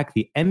to unpack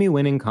the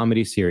Emmy-winning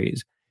comedy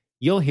series.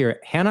 You'll hear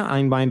Hannah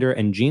Einbinder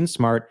and Jean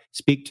Smart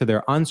speak to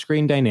their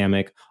on-screen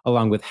dynamic,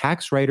 along with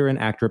Hacks writer and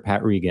actor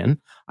Pat Regan,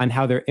 on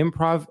how their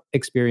improv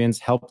experience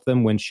helped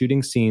them when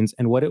shooting scenes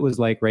and what it was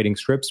like writing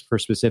scripts for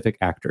specific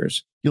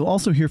actors. You'll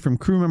also hear from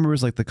crew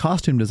members like the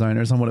costume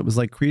designers on what it was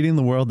like creating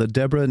the world that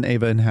Deborah and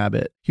Ava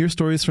inhabit. Hear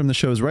stories from the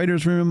show's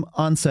writer's room,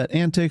 on-set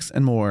antics,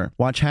 and more.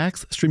 Watch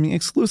Hacks streaming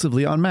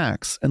exclusively on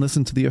Max, and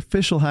listen to the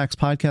official Hacks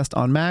podcast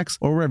on Max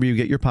or wherever you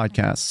get your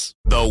podcasts.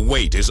 The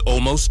wait is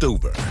almost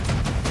over.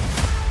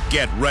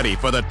 Get ready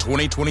for the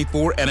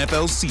 2024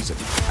 NFL season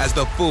as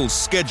the full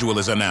schedule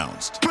is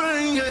announced.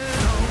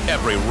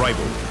 Every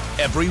rivalry,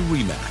 every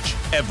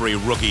rematch, every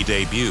rookie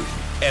debut,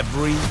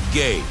 every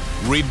game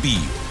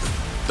revealed.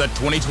 The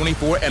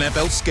 2024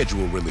 NFL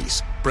schedule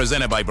release,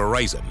 presented by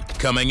Verizon,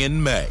 coming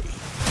in May.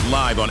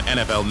 Live on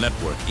NFL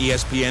Network,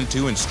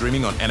 ESPN2, and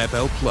streaming on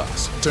NFL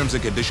Plus. Terms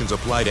and conditions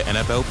apply to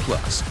NFL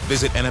Plus.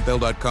 Visit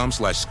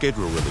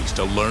NFL.com/schedule release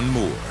to learn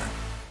more.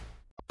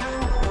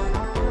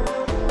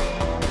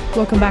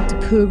 Welcome back to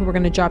Poog. We're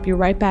going to drop you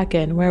right back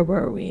in. Where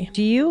were we?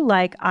 Do you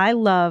I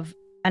love,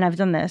 and I've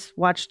done this,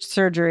 watched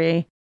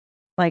surgery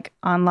like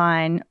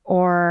online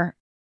or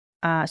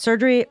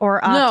surgery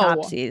or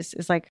autopsies.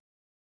 It's like,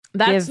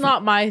 that's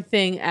not my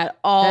thing at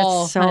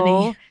all,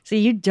 honey. So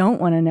you don't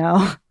want to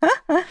know.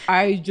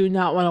 I do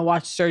not want to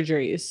watch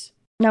surgeries.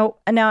 No,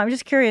 I'm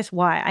just curious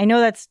why. I know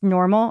that's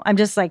normal. I'm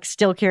just like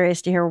still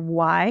curious to hear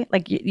why.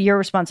 Like your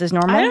response is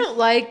normal. I don't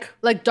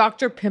like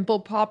Dr. Pimple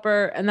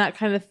Popper and that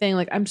kind of thing.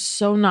 Like I'm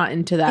so not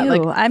into that. Ew,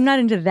 like I'm not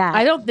into that.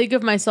 I don't think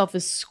of myself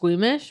as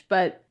squeamish,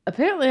 but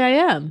apparently I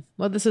am.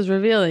 What this is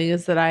revealing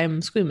is that I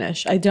am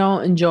squeamish. I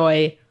don't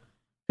enjoy.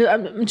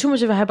 I'm too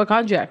much of a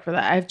hypochondriac for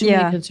that. I have too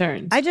many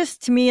concerns.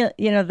 To me,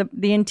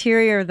 the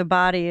interior of the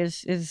body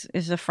is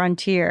a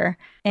frontier.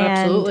 And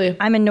absolutely.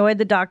 I'm annoyed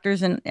the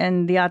doctors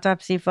and the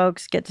autopsy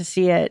folks get to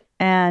see it.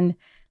 And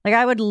like,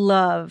 I would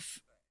love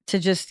to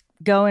just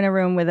go in a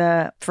room with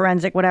a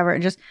forensic, whatever,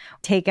 and just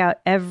take out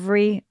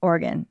every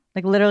organ.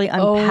 Like literally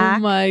unpack.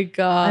 Oh my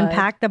God.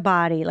 Unpack the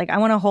body. Like I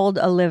want to hold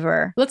a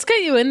liver. Let's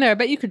get you in there. I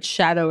bet you could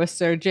shadow a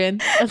surgeon.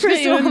 Let's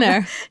get you in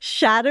there.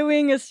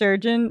 Shadowing a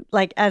surgeon,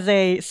 like as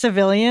a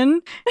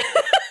civilian.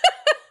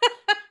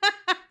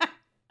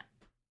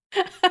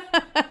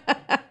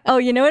 Oh,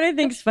 you know what I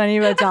think is funny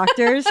about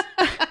doctors?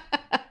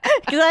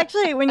 Because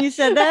actually, when you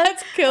said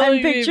that,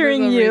 I'm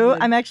picturing you.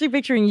 I'm actually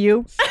picturing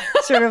you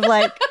sort of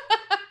like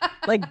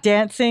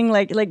dancing,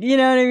 like you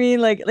know what I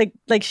mean,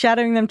 like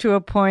shadowing them to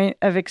a point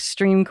of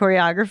extreme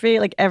choreography,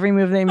 like every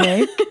move they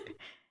make,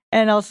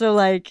 and also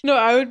like no,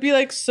 I would be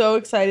like so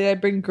excited.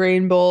 I'd bring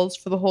grain bowls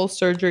for the whole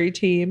surgery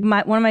team.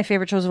 One of my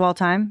favorite shows of all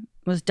time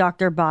was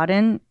Dr.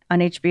 Bodden on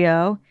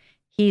HBO.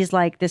 He's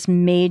like this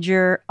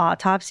major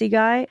autopsy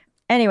guy.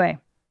 Anyway,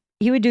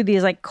 he would do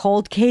these like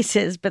cold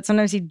cases, but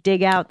sometimes he'd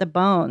dig out the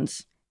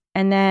bones.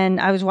 And then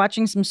I was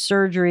watching some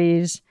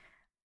surgeries.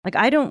 Like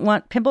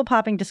pimple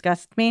popping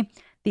disgusts me.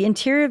 The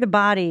interior of the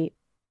body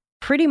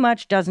pretty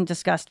much doesn't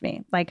disgust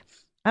me. Like,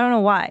 I don't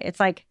know why.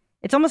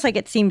 It's almost like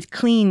it seems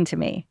clean to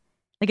me.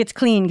 Like it's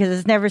clean because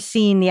it's never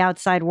seen the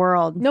outside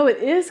world. No,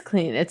 it is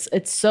clean. It's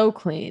so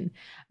clean.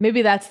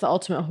 Maybe that's the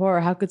ultimate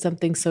horror. How could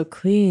something so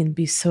clean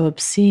be so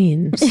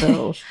obscene,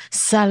 so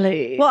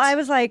sullied? Well, I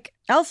was like,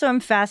 also I'm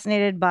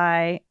fascinated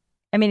by,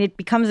 it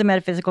becomes a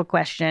metaphysical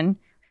question.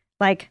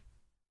 Like,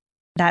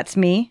 that's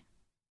me.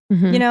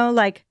 Mm-hmm. You know,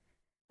 like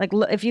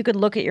if you could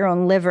look at your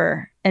own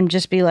liver and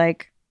just be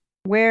like,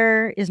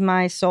 where is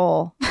my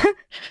soul?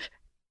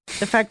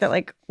 The fact that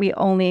like we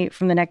only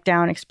from the neck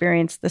down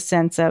experience the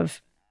sense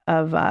of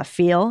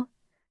feel.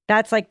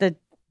 That's like the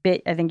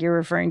bit I think you're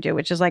referring to,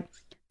 which is like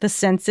the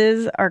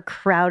senses are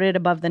crowded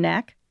above the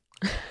neck,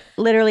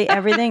 literally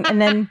everything.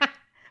 And then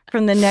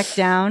from the neck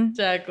down,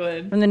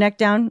 Jacqueline, from the neck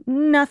down,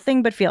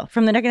 nothing but feel.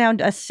 From the neck down,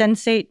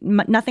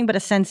 nothing but a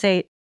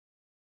sensate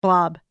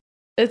blob.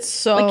 It's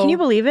so like, can you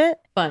believe it?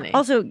 Funny.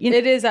 Also,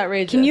 it is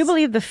outrageous. Can you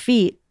believe the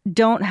feet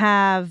don't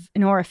have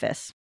an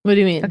orifice? What do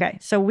you mean? Okay,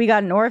 so we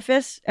got an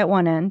orifice at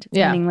one end,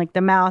 meaning like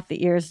the mouth,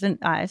 the ears, and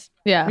eyes.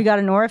 Yeah. We got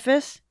an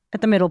orifice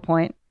at the middle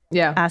point.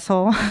 Yeah.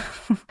 Asshole.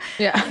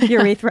 Yeah.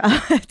 Urethra,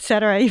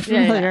 etc. Are you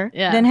familiar?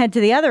 Yeah. Then head to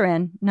the other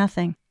end,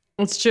 nothing.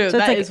 It's true. So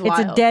that it's is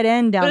wild. It's a dead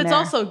end down there. But it's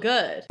also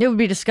good. It would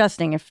be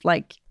disgusting if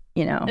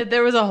if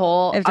there was a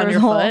hole if there on was your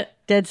a hole, foot.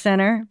 Dead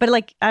center. But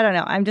like, I don't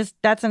know.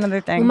 That's another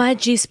thing. Well, my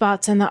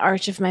G-spot's in the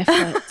arch of my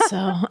foot, so.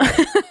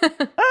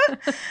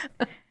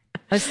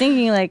 I was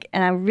thinking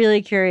and I'm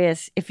really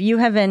curious if you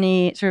have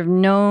any sort of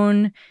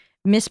known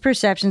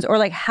misperceptions or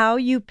like how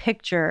you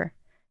picture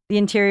the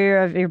interior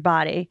of your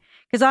body.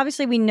 Because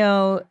obviously we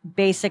know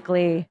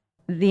basically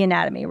the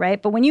anatomy,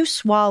 right? But when you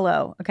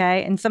swallow,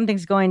 okay, and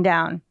something's going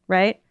down,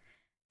 right?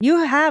 You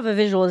have a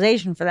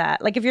visualization for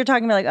that. Like if you're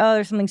talking about like, oh,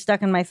 there's something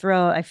stuck in my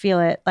throat, I feel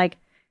it. Like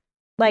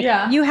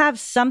you have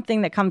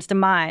something that comes to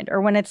mind.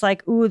 Or when it's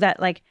like, ooh, that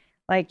like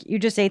you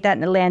just ate that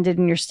and it landed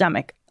in your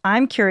stomach.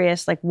 I'm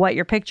curious like what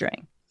you're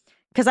picturing.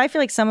 Because I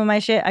feel like some of my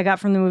shit I got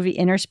from the movie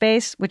Inner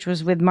Space, which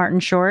was with Martin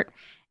Short.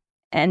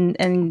 And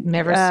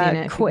never seen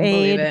it.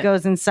 Quaid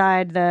goes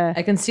inside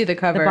I can see the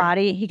cover. The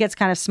body. He gets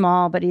kind of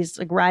small, but he's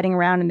like riding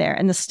around in there.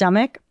 And the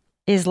stomach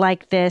is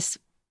like this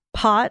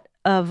pot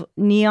of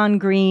neon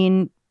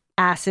green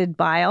acid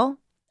bile.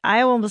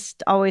 I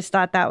almost always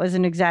thought that was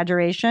an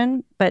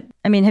exaggeration. But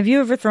have you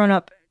ever thrown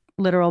up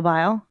literal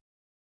bile?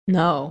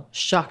 No,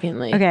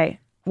 shockingly. Okay.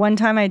 One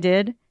time I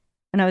did.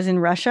 And I was in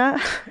Russia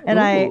and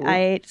I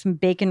ate some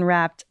bacon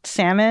wrapped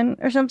salmon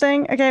or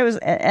something. Okay. It was,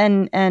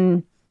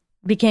 and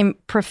became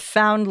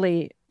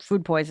profoundly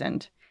food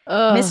poisoned.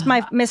 Missed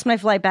my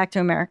flight back to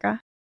America.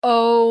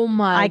 Oh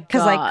my God.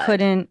 Because I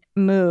couldn't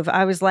move.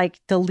 I was like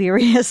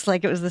delirious,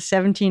 like it was the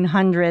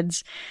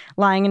 1700s,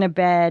 lying in a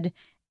bed.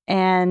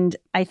 And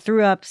I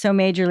threw up so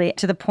majorly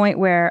to the point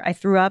where I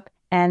threw up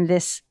and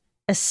this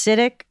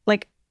acidic,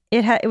 like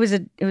it was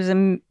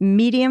a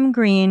medium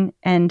green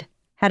and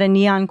had a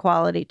neon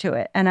quality to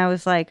it. And I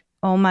was like,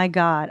 oh my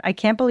God, I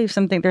can't believe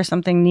there's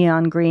something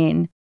neon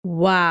green.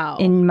 Wow.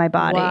 In my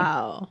body.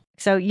 Wow.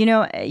 So,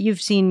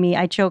 you've seen me.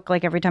 I choke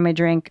like every time I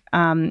drink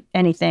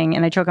anything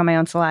and I choke on my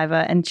own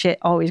saliva and shit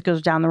always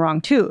goes down the wrong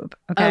tube.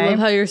 Okay. I love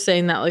how you're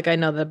saying that like I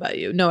know that about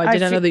you. No, I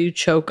didn't know that you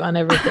choke on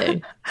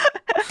everything.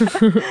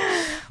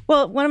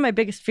 Well, one of my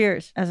biggest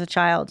fears as a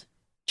child,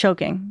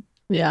 choking.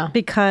 Yeah.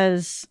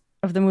 Because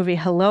of the movie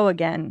Hello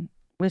Again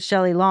with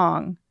Shelley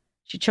Long.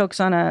 She chokes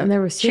on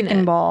a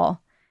chicken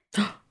ball.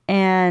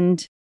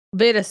 And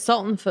Veda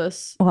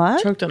Sultanfuss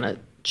What? choked on a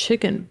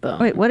chicken bone.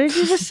 Wait, what did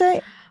you just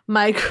say?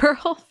 My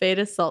girl,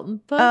 Veda Sultanfuss.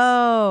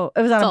 Oh,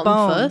 it was on a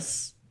bone.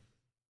 Sultanfuss.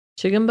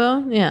 Chicken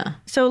bone? Yeah.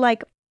 So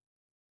like,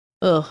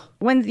 ugh.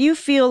 When you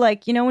feel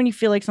like, when you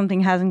feel like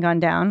something hasn't gone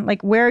down,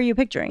 like where are you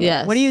picturing it?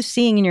 Yes. What are you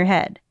seeing in your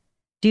head?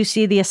 Do you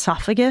see the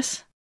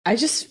esophagus? I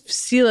just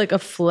see like a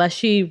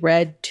fleshy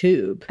red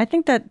tube. I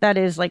think that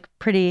is like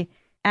pretty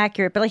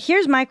accurate. But like,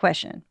 here's my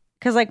question.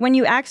 Because like when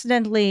you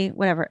accidentally,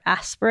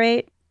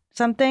 aspirate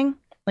something,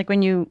 like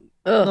when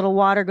a little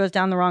water goes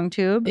down the wrong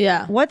tube.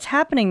 Yeah. What's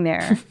happening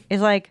there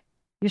is like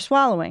you're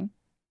swallowing.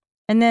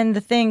 And then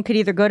the thing could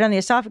either go down the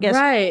esophagus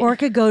or it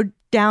could go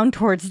down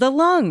towards the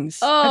lungs.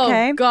 Oh,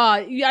 okay?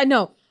 God. Yeah, I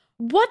know.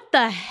 What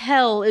the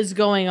hell is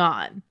going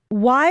on?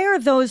 Why are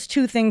those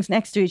two things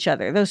next to each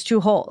other, those two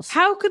holes?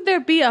 How could there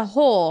be a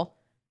hole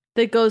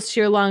that goes to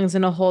your lungs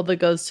and a hole that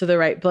goes to the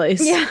right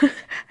place? Yeah.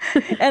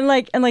 and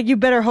like you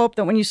better hope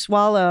that when you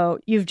swallow,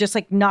 you've just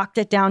like knocked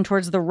it down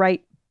towards the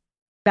right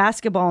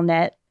basketball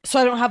net. So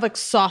I don't have like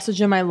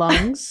sausage in my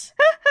lungs.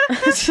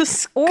 It's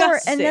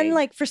disgusting. And then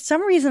like for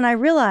some reason I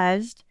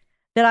realized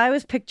that I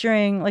was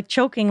picturing like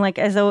choking like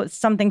as though it's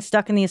something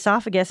stuck in the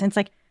esophagus. And it's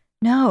like,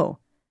 no,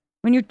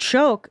 when you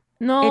choke,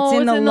 it's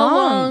in the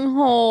lung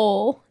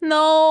hole.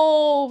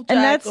 No, Jacqueline.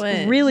 And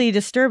that's really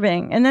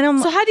disturbing. And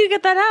then so how do you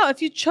get that out?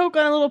 If you choke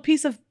on a little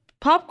piece of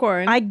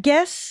popcorn, I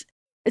guess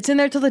it's in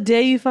there till the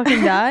day you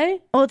fucking die.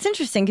 Well, it's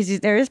interesting because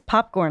there is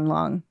popcorn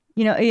lung.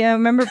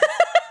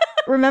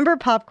 Remember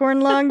popcorn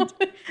lung?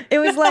 It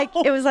was like,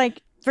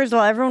 first of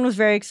all, everyone was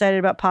very excited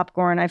about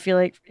popcorn. I feel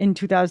like in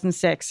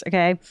 2006,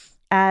 okay,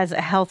 as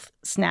a health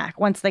snack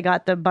once they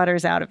got the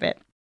butters out of it.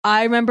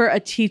 I remember a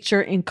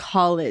teacher in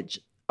college.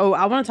 Oh,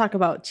 I want to talk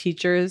about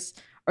teachers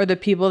or the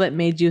people that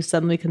made you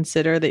suddenly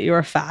consider that you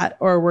were fat,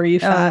 or were you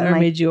fat, or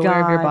made you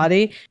aware of your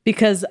body.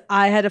 Because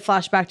I had a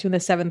flashback to in the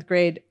 7th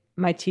grade,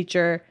 my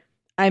teacher,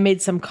 I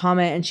made some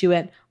comment and she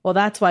went, well,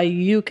 that's why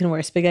you can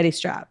wear spaghetti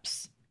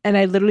straps. And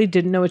I literally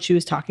didn't know what she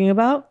was talking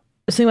about.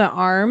 I was thinking about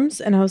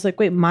arms, and I was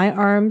like, wait, my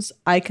arms,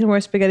 I can wear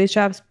spaghetti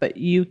straps, but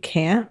you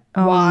can't?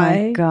 Oh,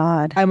 why? My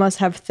God. I must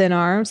have thin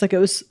arms. Like, it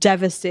was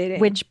devastating.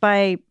 Which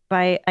by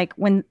like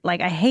when, like,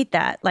 I hate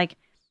that. Like,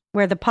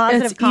 where the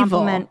positive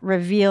compliment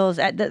reveals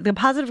the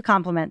positive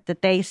compliment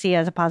that they see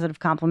as a positive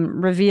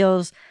compliment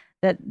reveals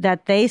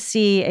that they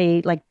see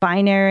a like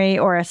binary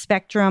or a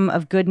spectrum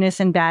of goodness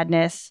and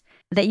badness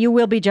that you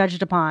will be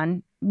judged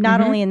upon,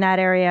 not only in that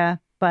area,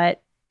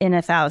 but in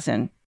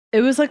 1,000. It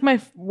was like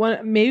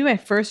maybe my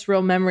first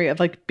real memory of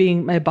like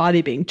my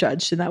body being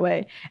judged in that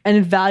way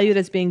and valued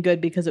as being good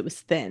because it was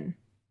thin.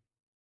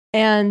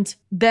 And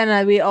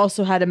then we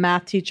also had a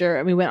math teacher,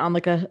 and we went on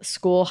like a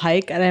school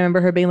hike, and I remember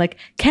her being like,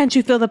 can't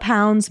you feel the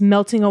pounds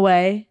melting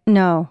away?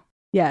 No.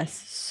 Yes.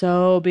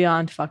 So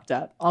beyond fucked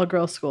up. All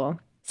girls school.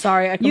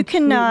 Sorry, I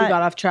completely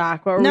got off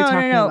track. What were we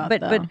talking about?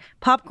 But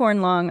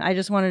popcorn lung, I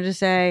just wanted to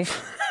say,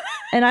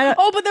 and I don't.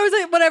 Oh, but there was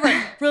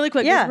whatever. Really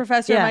quick. This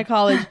professor in my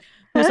college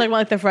was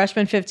like the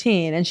freshman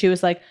 15, and she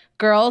was like,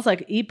 girls,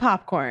 like, eat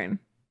popcorn.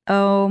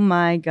 Oh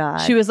my God.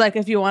 She was like,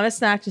 if you want a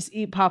snack, just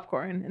eat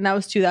popcorn. And that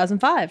was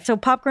 2005. So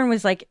popcorn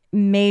was like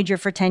major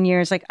for 10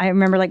 years. Like I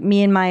remember like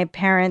me and my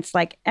parents,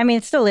 like, I mean,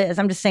 it still is.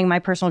 I'm just saying my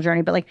personal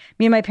journey, but like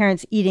me and my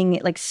parents eating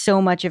like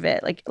so much of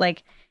it,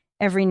 like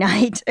every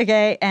night.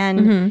 Okay.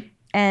 And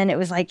it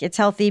was like, it's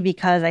healthy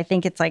because I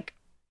think it's like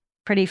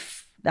pretty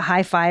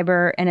high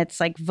fiber and it's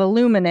like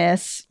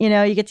voluminous, you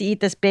get to eat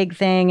this big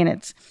thing and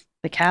it's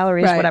the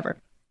calories, whatever.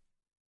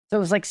 So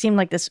it was like, seemed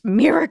like this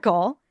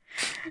miracle.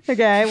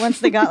 Okay,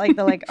 once they got like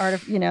the like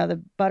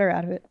the butter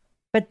out of it.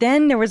 But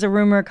then there was a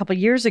rumor a couple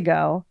years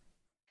ago,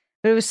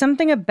 but it was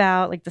something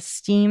about like the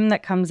steam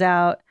that comes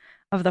out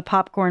of the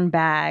popcorn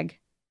bag.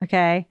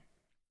 Okay,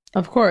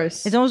 of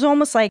course, it was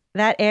almost like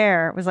that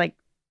air was like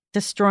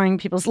destroying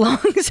people's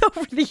lungs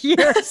over the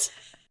years.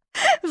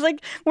 It was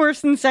like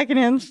worse than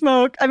secondhand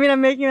smoke. I mean, I'm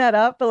making that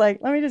up, but like,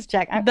 let me just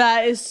check.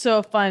 That is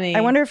so funny.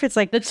 I wonder if it's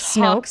like the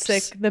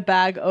toxic. The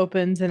bag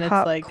opens and it's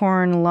like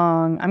popcorn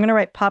lung. I'm gonna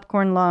write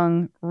popcorn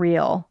lung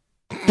real.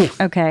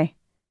 Okay,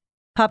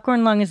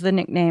 popcorn lung is the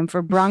nickname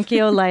for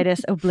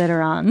bronchiolitis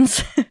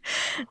obliterans.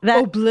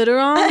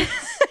 Obliterans?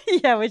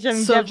 Yeah, which I'm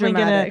so definitely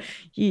dramatic.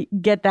 Gonna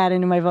get that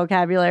into my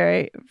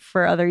vocabulary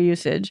for other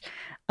usage.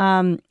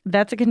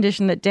 That's a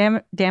condition that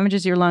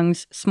damages your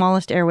lungs'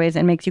 smallest airways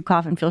and makes you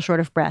cough and feel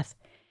short of breath.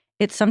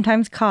 It's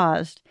sometimes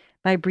caused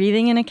by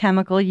breathing in a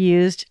chemical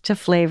used to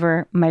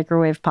flavor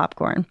microwave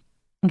popcorn.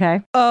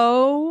 Okay?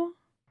 Oh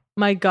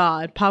my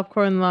God.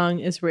 Popcorn lung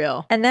is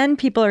real. And then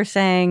people are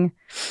saying,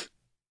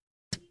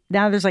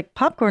 now there's like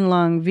popcorn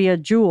lung via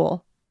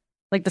Juul.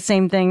 Like the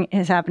same thing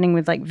is happening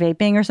with like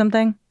vaping or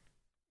something.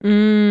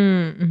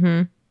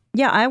 Mm-hmm.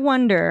 Yeah, I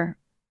wonder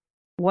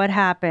what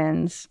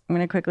happens. I'm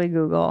going to quickly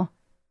Google.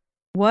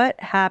 What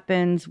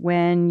happens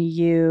when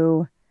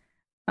you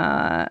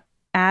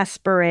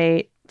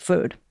aspirate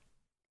food?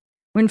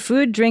 When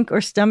food, drink, or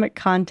stomach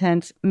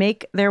contents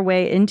make their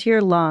way into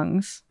your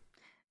lungs,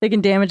 they can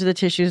damage the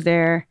tissues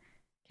there.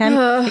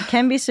 It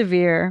can be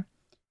severe,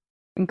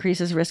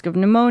 increases risk of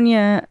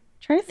pneumonia,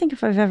 trying to think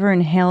if I've ever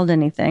inhaled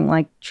anything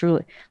like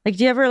truly. Like,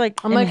 do you ever like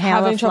I'm like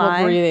inhale having a fly?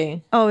 trouble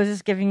breathing. Oh, is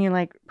this giving you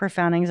like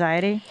profound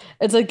anxiety?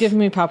 It's like giving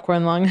me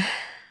popcorn lung.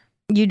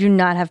 You do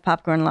not have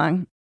popcorn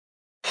lung.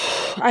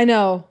 I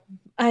know.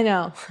 I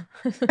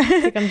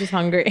think I'm just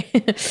hungry.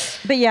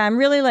 But yeah, I'm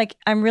really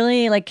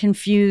like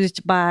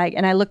confused by,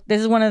 and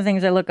this is one of the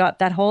things I look up,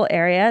 that whole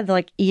area, the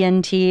like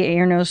ENT,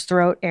 ear, nose,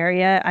 throat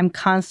area. I'm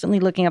constantly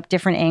looking up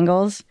different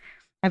angles.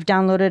 I've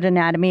downloaded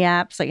anatomy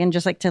apps, like, and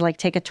just like to like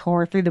take a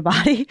tour through the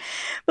body.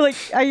 But like,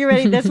 are you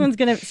ready? This one's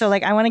gonna, so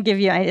like, I want to give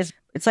you,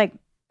 it's like,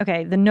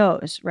 okay, the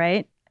nose,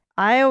 right?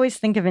 I always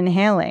think of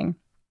inhaling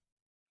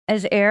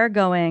as air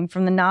going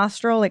from the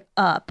nostril, like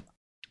up.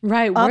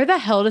 Right. Where the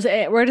hell does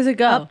it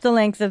go? Up the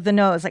length of the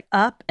nose, like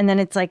up, and then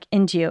it's like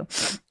into you.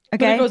 Okay.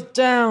 But it goes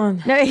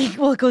down. No,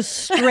 well, it goes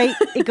straight.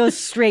 It goes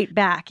straight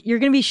back. You're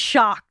gonna be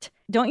shocked.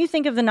 Don't you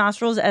think of the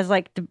nostrils as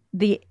like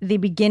the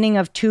beginning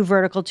of two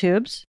vertical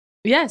tubes?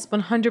 Yes,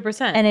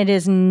 100%. And it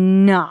is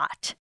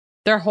not.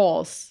 They're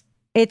holes.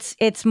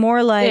 It's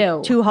more like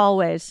Ew. two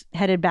hallways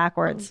headed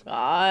backwards. Oh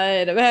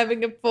God, I'm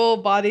having a full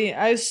body.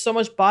 I have so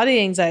much body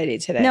anxiety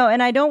today. No,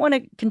 and I don't want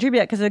to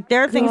contribute because like,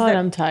 there are things that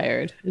I'm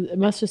tired. It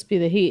must just be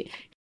the heat.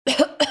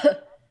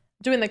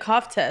 Doing the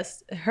cough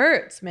test, it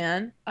hurts,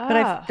 man.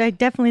 But I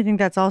definitely think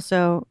that's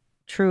also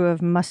true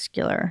of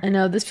muscular. I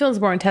know this feels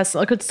more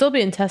intestinal. It could still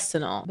be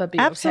intestinal, but be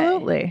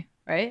absolutely okay,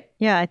 right?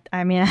 Yeah,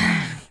 I mean,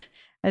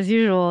 as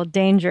usual,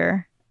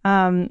 danger.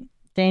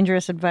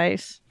 Dangerous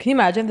advice. Can you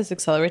imagine if this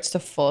accelerates to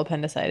full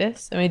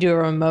appendicitis and we do a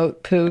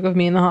remote poog of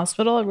me in the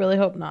hospital? I really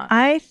hope not.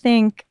 I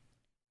think,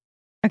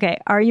 okay,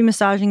 are you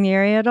massaging the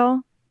area at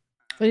all?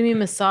 What do you mean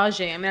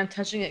massaging? I mean, I'm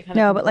touching it kind of.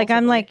 No, but like,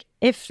 I'm like,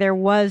 if there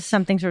was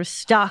something sort of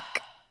stuck.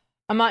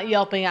 I'm not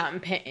yelping out in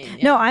pain.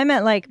 Yeah. No, I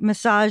meant like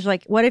massage.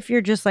 Like, what if you're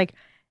just like,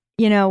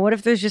 what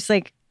if there's just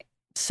like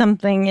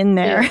something in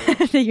there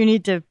that you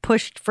need to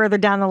push further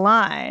down the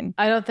line?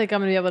 I don't think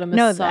I'm going to be able to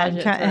massage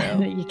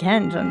it. You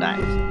can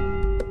sometimes.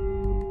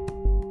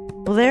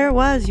 Well, there it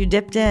was. You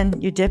dipped in.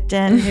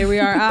 And here we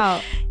are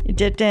out. You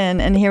dipped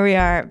in, and here we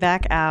are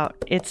back out.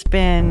 Has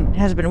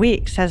been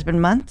weeks, has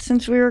been months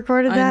since we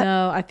recorded that. I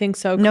know. I think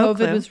so. No COVID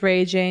clue. was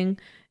raging.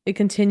 It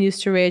continues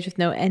to rage with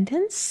no end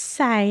in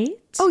sight.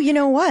 Oh, you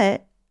know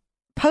what?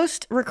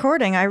 Post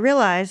recording, I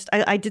realized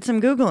I did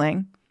some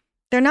Googling.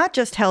 They're not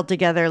just held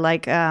together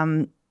like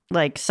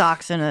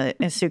socks in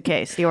a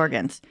suitcase, the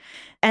organs.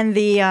 And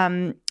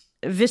the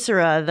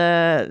viscera,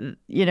 the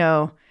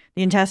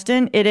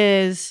intestine, it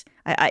is,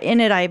 in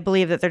it, I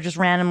believe that they're just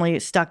randomly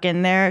stuck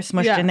in there,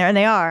 smushed in there, and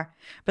they are.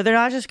 But they're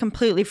not just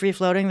completely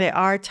free-floating. They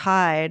are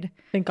tied,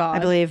 thank God, I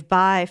believe,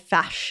 by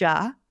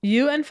fascia.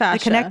 You and fascia.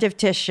 The connective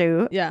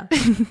tissue. Yeah.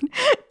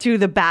 To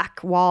the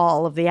back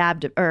wall of the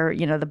abdomen, or,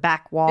 the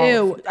back wall.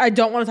 Ew, I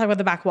don't want to talk about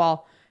the back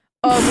wall.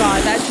 Oh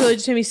God, that truly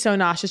just made me so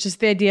nauseous.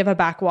 Just the idea of a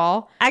back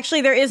wall.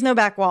 Actually, there is no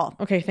back wall.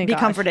 Okay, thank God. Be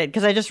comforted,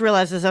 because I just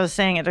realized as I was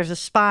saying it, there's a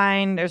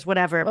spine, there's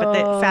whatever, but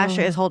the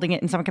fascia is holding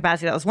it in some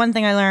capacity. That was one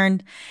thing I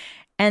learned.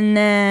 And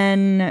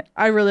then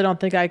I really don't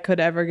think I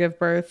could ever give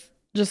birth.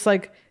 Just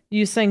like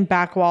you saying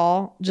back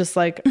wall, just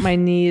like my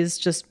knees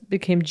just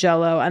became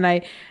jello. And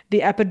the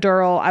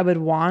epidural I would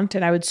want,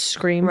 and I would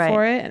scream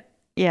for it.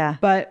 Yeah.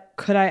 But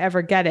could I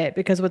ever get it?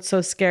 Because what's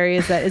so scary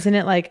is that, isn't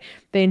it like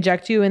they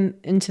inject you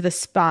into the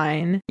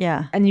spine?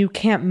 Yeah. And you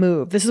can't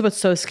move. This is what's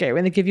so scary.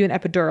 When they give you an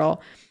epidural,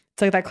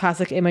 it's like that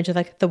classic image of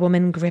like the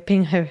woman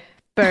gripping her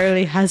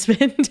burly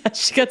husband as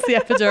she gets the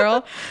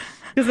epidural.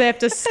 Because they have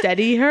to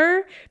steady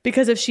her,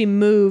 because if she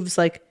moves,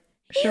 like,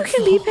 you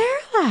can be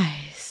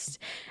paralyzed.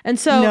 And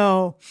so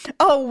no.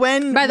 Oh,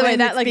 by the way,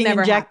 that like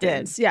never injected.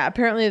 happens. Yeah,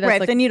 apparently that's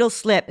right. Like, the needle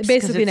slips. It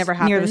basically never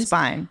happens near the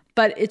spine.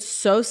 But it's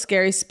so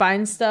scary.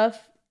 Spine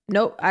stuff.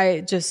 Nope.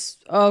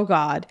 Oh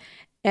God.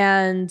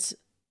 And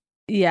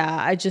yeah,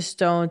 I just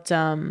don't.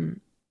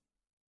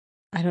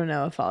 I don't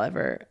know if I'll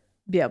ever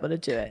be able to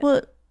do it.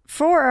 Well,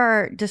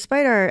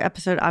 despite our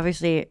episode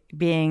obviously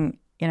being,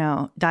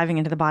 diving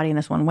into the body in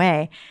this one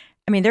way,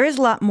 I mean, there is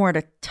a lot more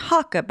to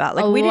talk about.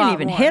 Like, we didn't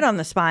even hit on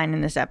the spine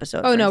in this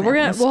episode. Oh no, we'll do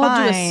a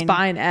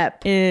spine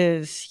ep.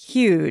 Is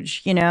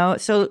huge,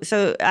 So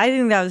I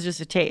think that was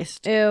just a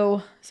taste.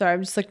 Ew. Sorry,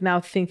 I'm just like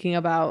now thinking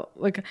about,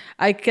 like,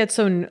 I get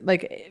so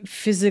like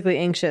physically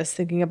anxious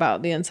thinking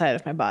about the inside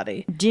of my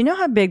body. Do you know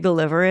how big the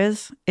liver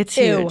is? It's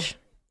huge.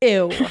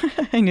 Ew.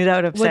 I knew that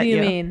would upset you. What do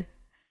you mean?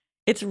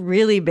 It's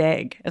really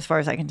big, as far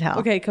as I can tell.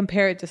 Okay,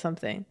 compare it to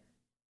something.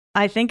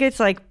 I think it's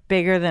like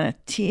bigger than a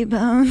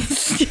T-bone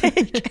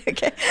steak.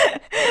 Okay.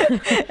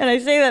 And I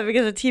say that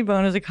because a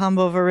T-bone is a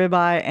combo of a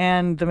ribeye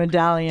and the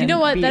medallion. You know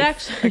what? Beef.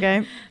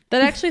 That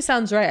actually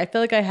sounds right. I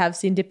feel like I have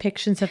seen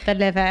depictions of the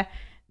liver.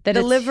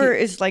 The liver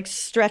is like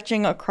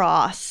stretching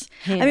across.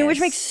 Heinous. I mean, which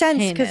makes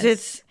sense because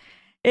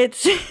it's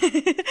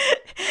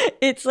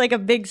it's like a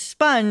big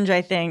sponge,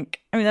 I think.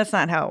 I mean, that's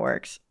not how it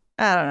works.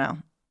 I don't know.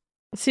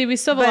 See, we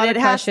still have a lot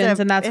of questions,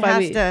 and that's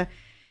why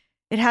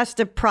it has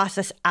to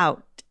process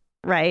out.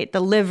 Right? The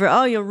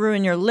liver, you'll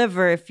ruin your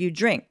liver if you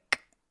drink.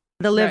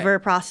 The liver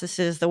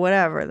processes the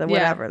whatever.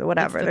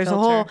 There's a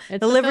whole,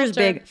 the liver's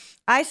big.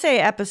 I say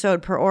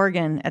episode per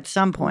organ at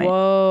some point.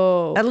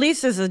 Whoa. At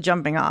least as a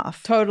jumping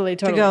off. Totally.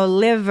 To go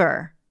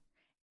liver,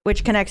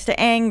 which connects to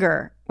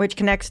anger, which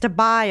connects to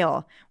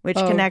bile, which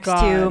connects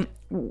to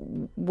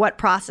what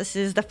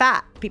processes the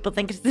fat. People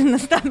think it's in the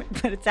stomach,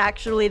 but it's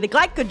actually the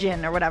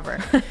glycogen or whatever.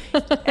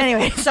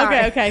 Anyway, sorry.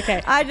 Okay.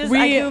 I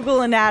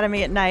Google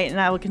anatomy at night, and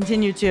I will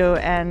continue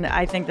to, and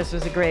I think this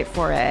was a great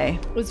foray.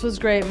 This was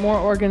great. More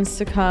organs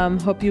to come.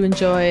 Hope you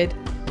enjoyed.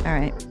 All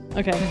right.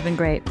 Okay. It's been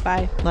great.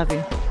 Bye. Love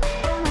you.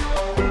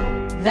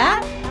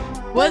 That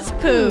was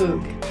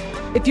Poog.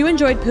 If you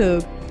enjoyed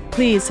Poog,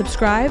 please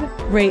subscribe,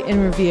 rate,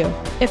 and review.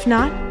 If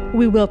not,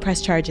 we will press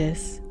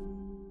charges.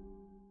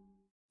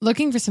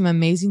 Looking for some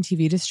amazing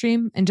TV to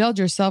stream? Indulge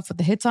yourself with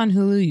the hits on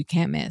Hulu you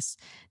can't miss.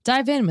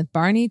 Dive in with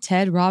Barney,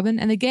 Ted, Robin,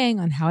 and the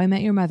gang on How I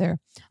Met Your Mother.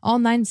 All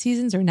 9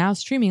 seasons are now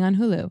streaming on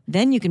Hulu.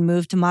 Then you can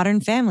move to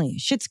Modern Family,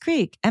 Schitt's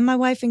Creek, and My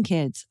Wife and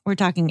Kids. We're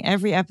talking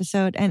every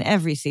episode and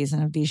every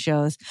season of these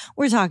shows.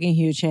 We're talking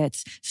huge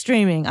hits,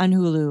 streaming on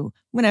Hulu,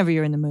 whenever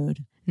you're in the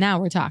mood.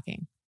 Now we're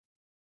talking.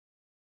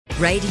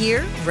 Right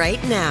here,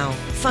 right now.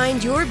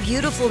 Find your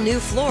beautiful new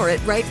floor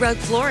at Right Rug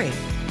Flooring.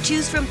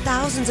 Choose from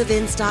thousands of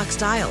in-stock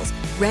styles,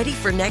 ready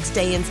for next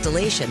day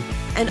installation,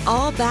 and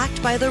all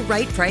backed by the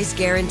right price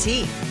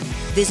guarantee.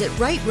 Visit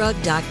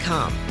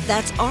rightrug.com.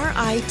 That's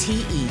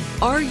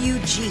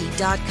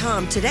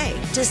RITERUG.com today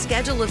to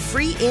schedule a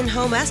free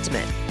in-home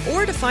estimate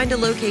or to find a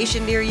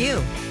location near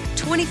you.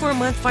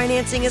 24-month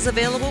financing is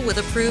available with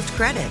approved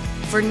credit.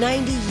 For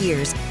 90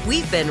 years,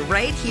 we've been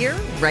right here,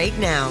 right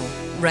now.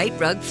 Right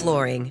Rug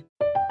Flooring.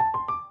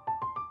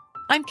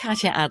 I'm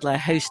Katya Adler,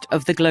 host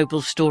of The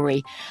Global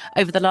Story.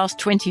 Over the last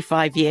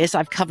 25 years,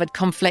 I've covered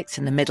conflicts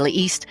in the Middle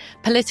East,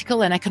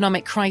 political and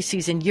economic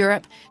crises in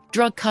Europe,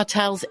 drug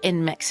cartels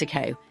in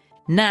Mexico.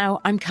 Now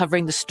I'm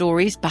covering the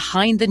stories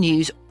behind the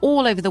news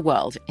all over the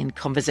world in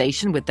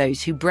conversation with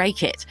those who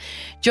break it.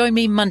 Join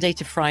me Monday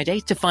to Friday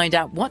to find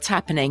out what's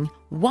happening,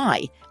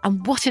 why,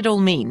 and what it all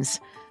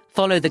means.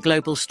 Follow The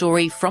Global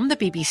Story from the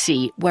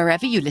BBC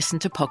wherever you listen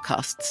to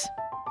podcasts.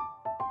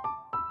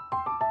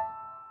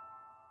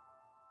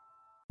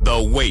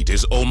 The wait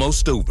is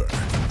almost over.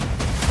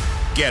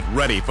 Get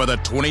ready for the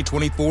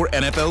 2024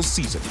 NFL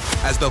season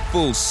as the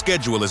full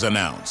schedule is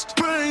announced.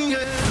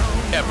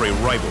 Every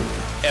rivalry,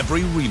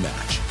 every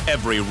rematch,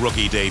 every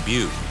rookie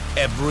debut,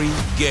 every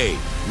game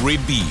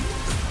revealed.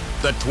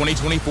 The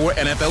 2024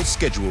 NFL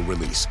schedule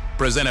release,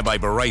 presented by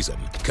Verizon,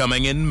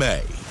 coming in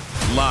May.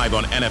 Live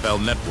on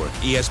NFL Network,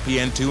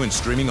 ESPN2, and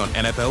streaming on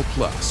NFL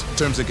Plus.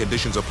 Terms and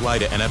conditions apply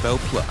to NFL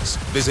Plus.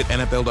 Visit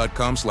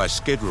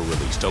NFL.com/schedule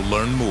release to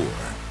learn more.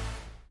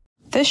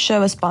 This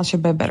show is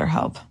sponsored by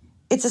BetterHelp.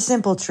 It's a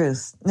simple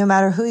truth. No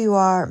matter who you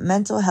are,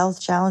 mental health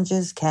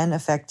challenges can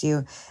affect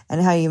you,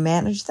 and how you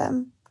manage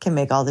them can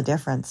make all the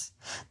difference.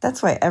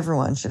 That's why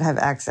everyone should have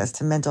access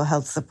to mental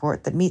health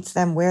support that meets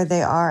them where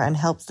they are and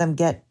helps them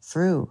get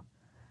through.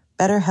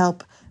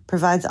 BetterHelp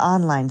provides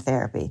online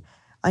therapy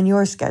on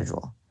your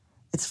schedule.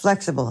 It's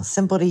flexible,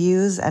 simple to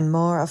use, and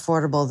more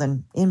affordable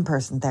than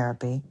in-person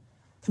therapy.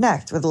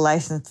 Connect with a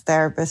licensed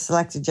therapist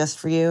selected just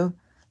for you.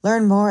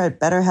 Learn more at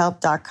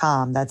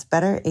BetterHelp.com. That's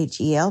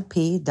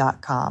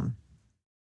BetterHelp.com.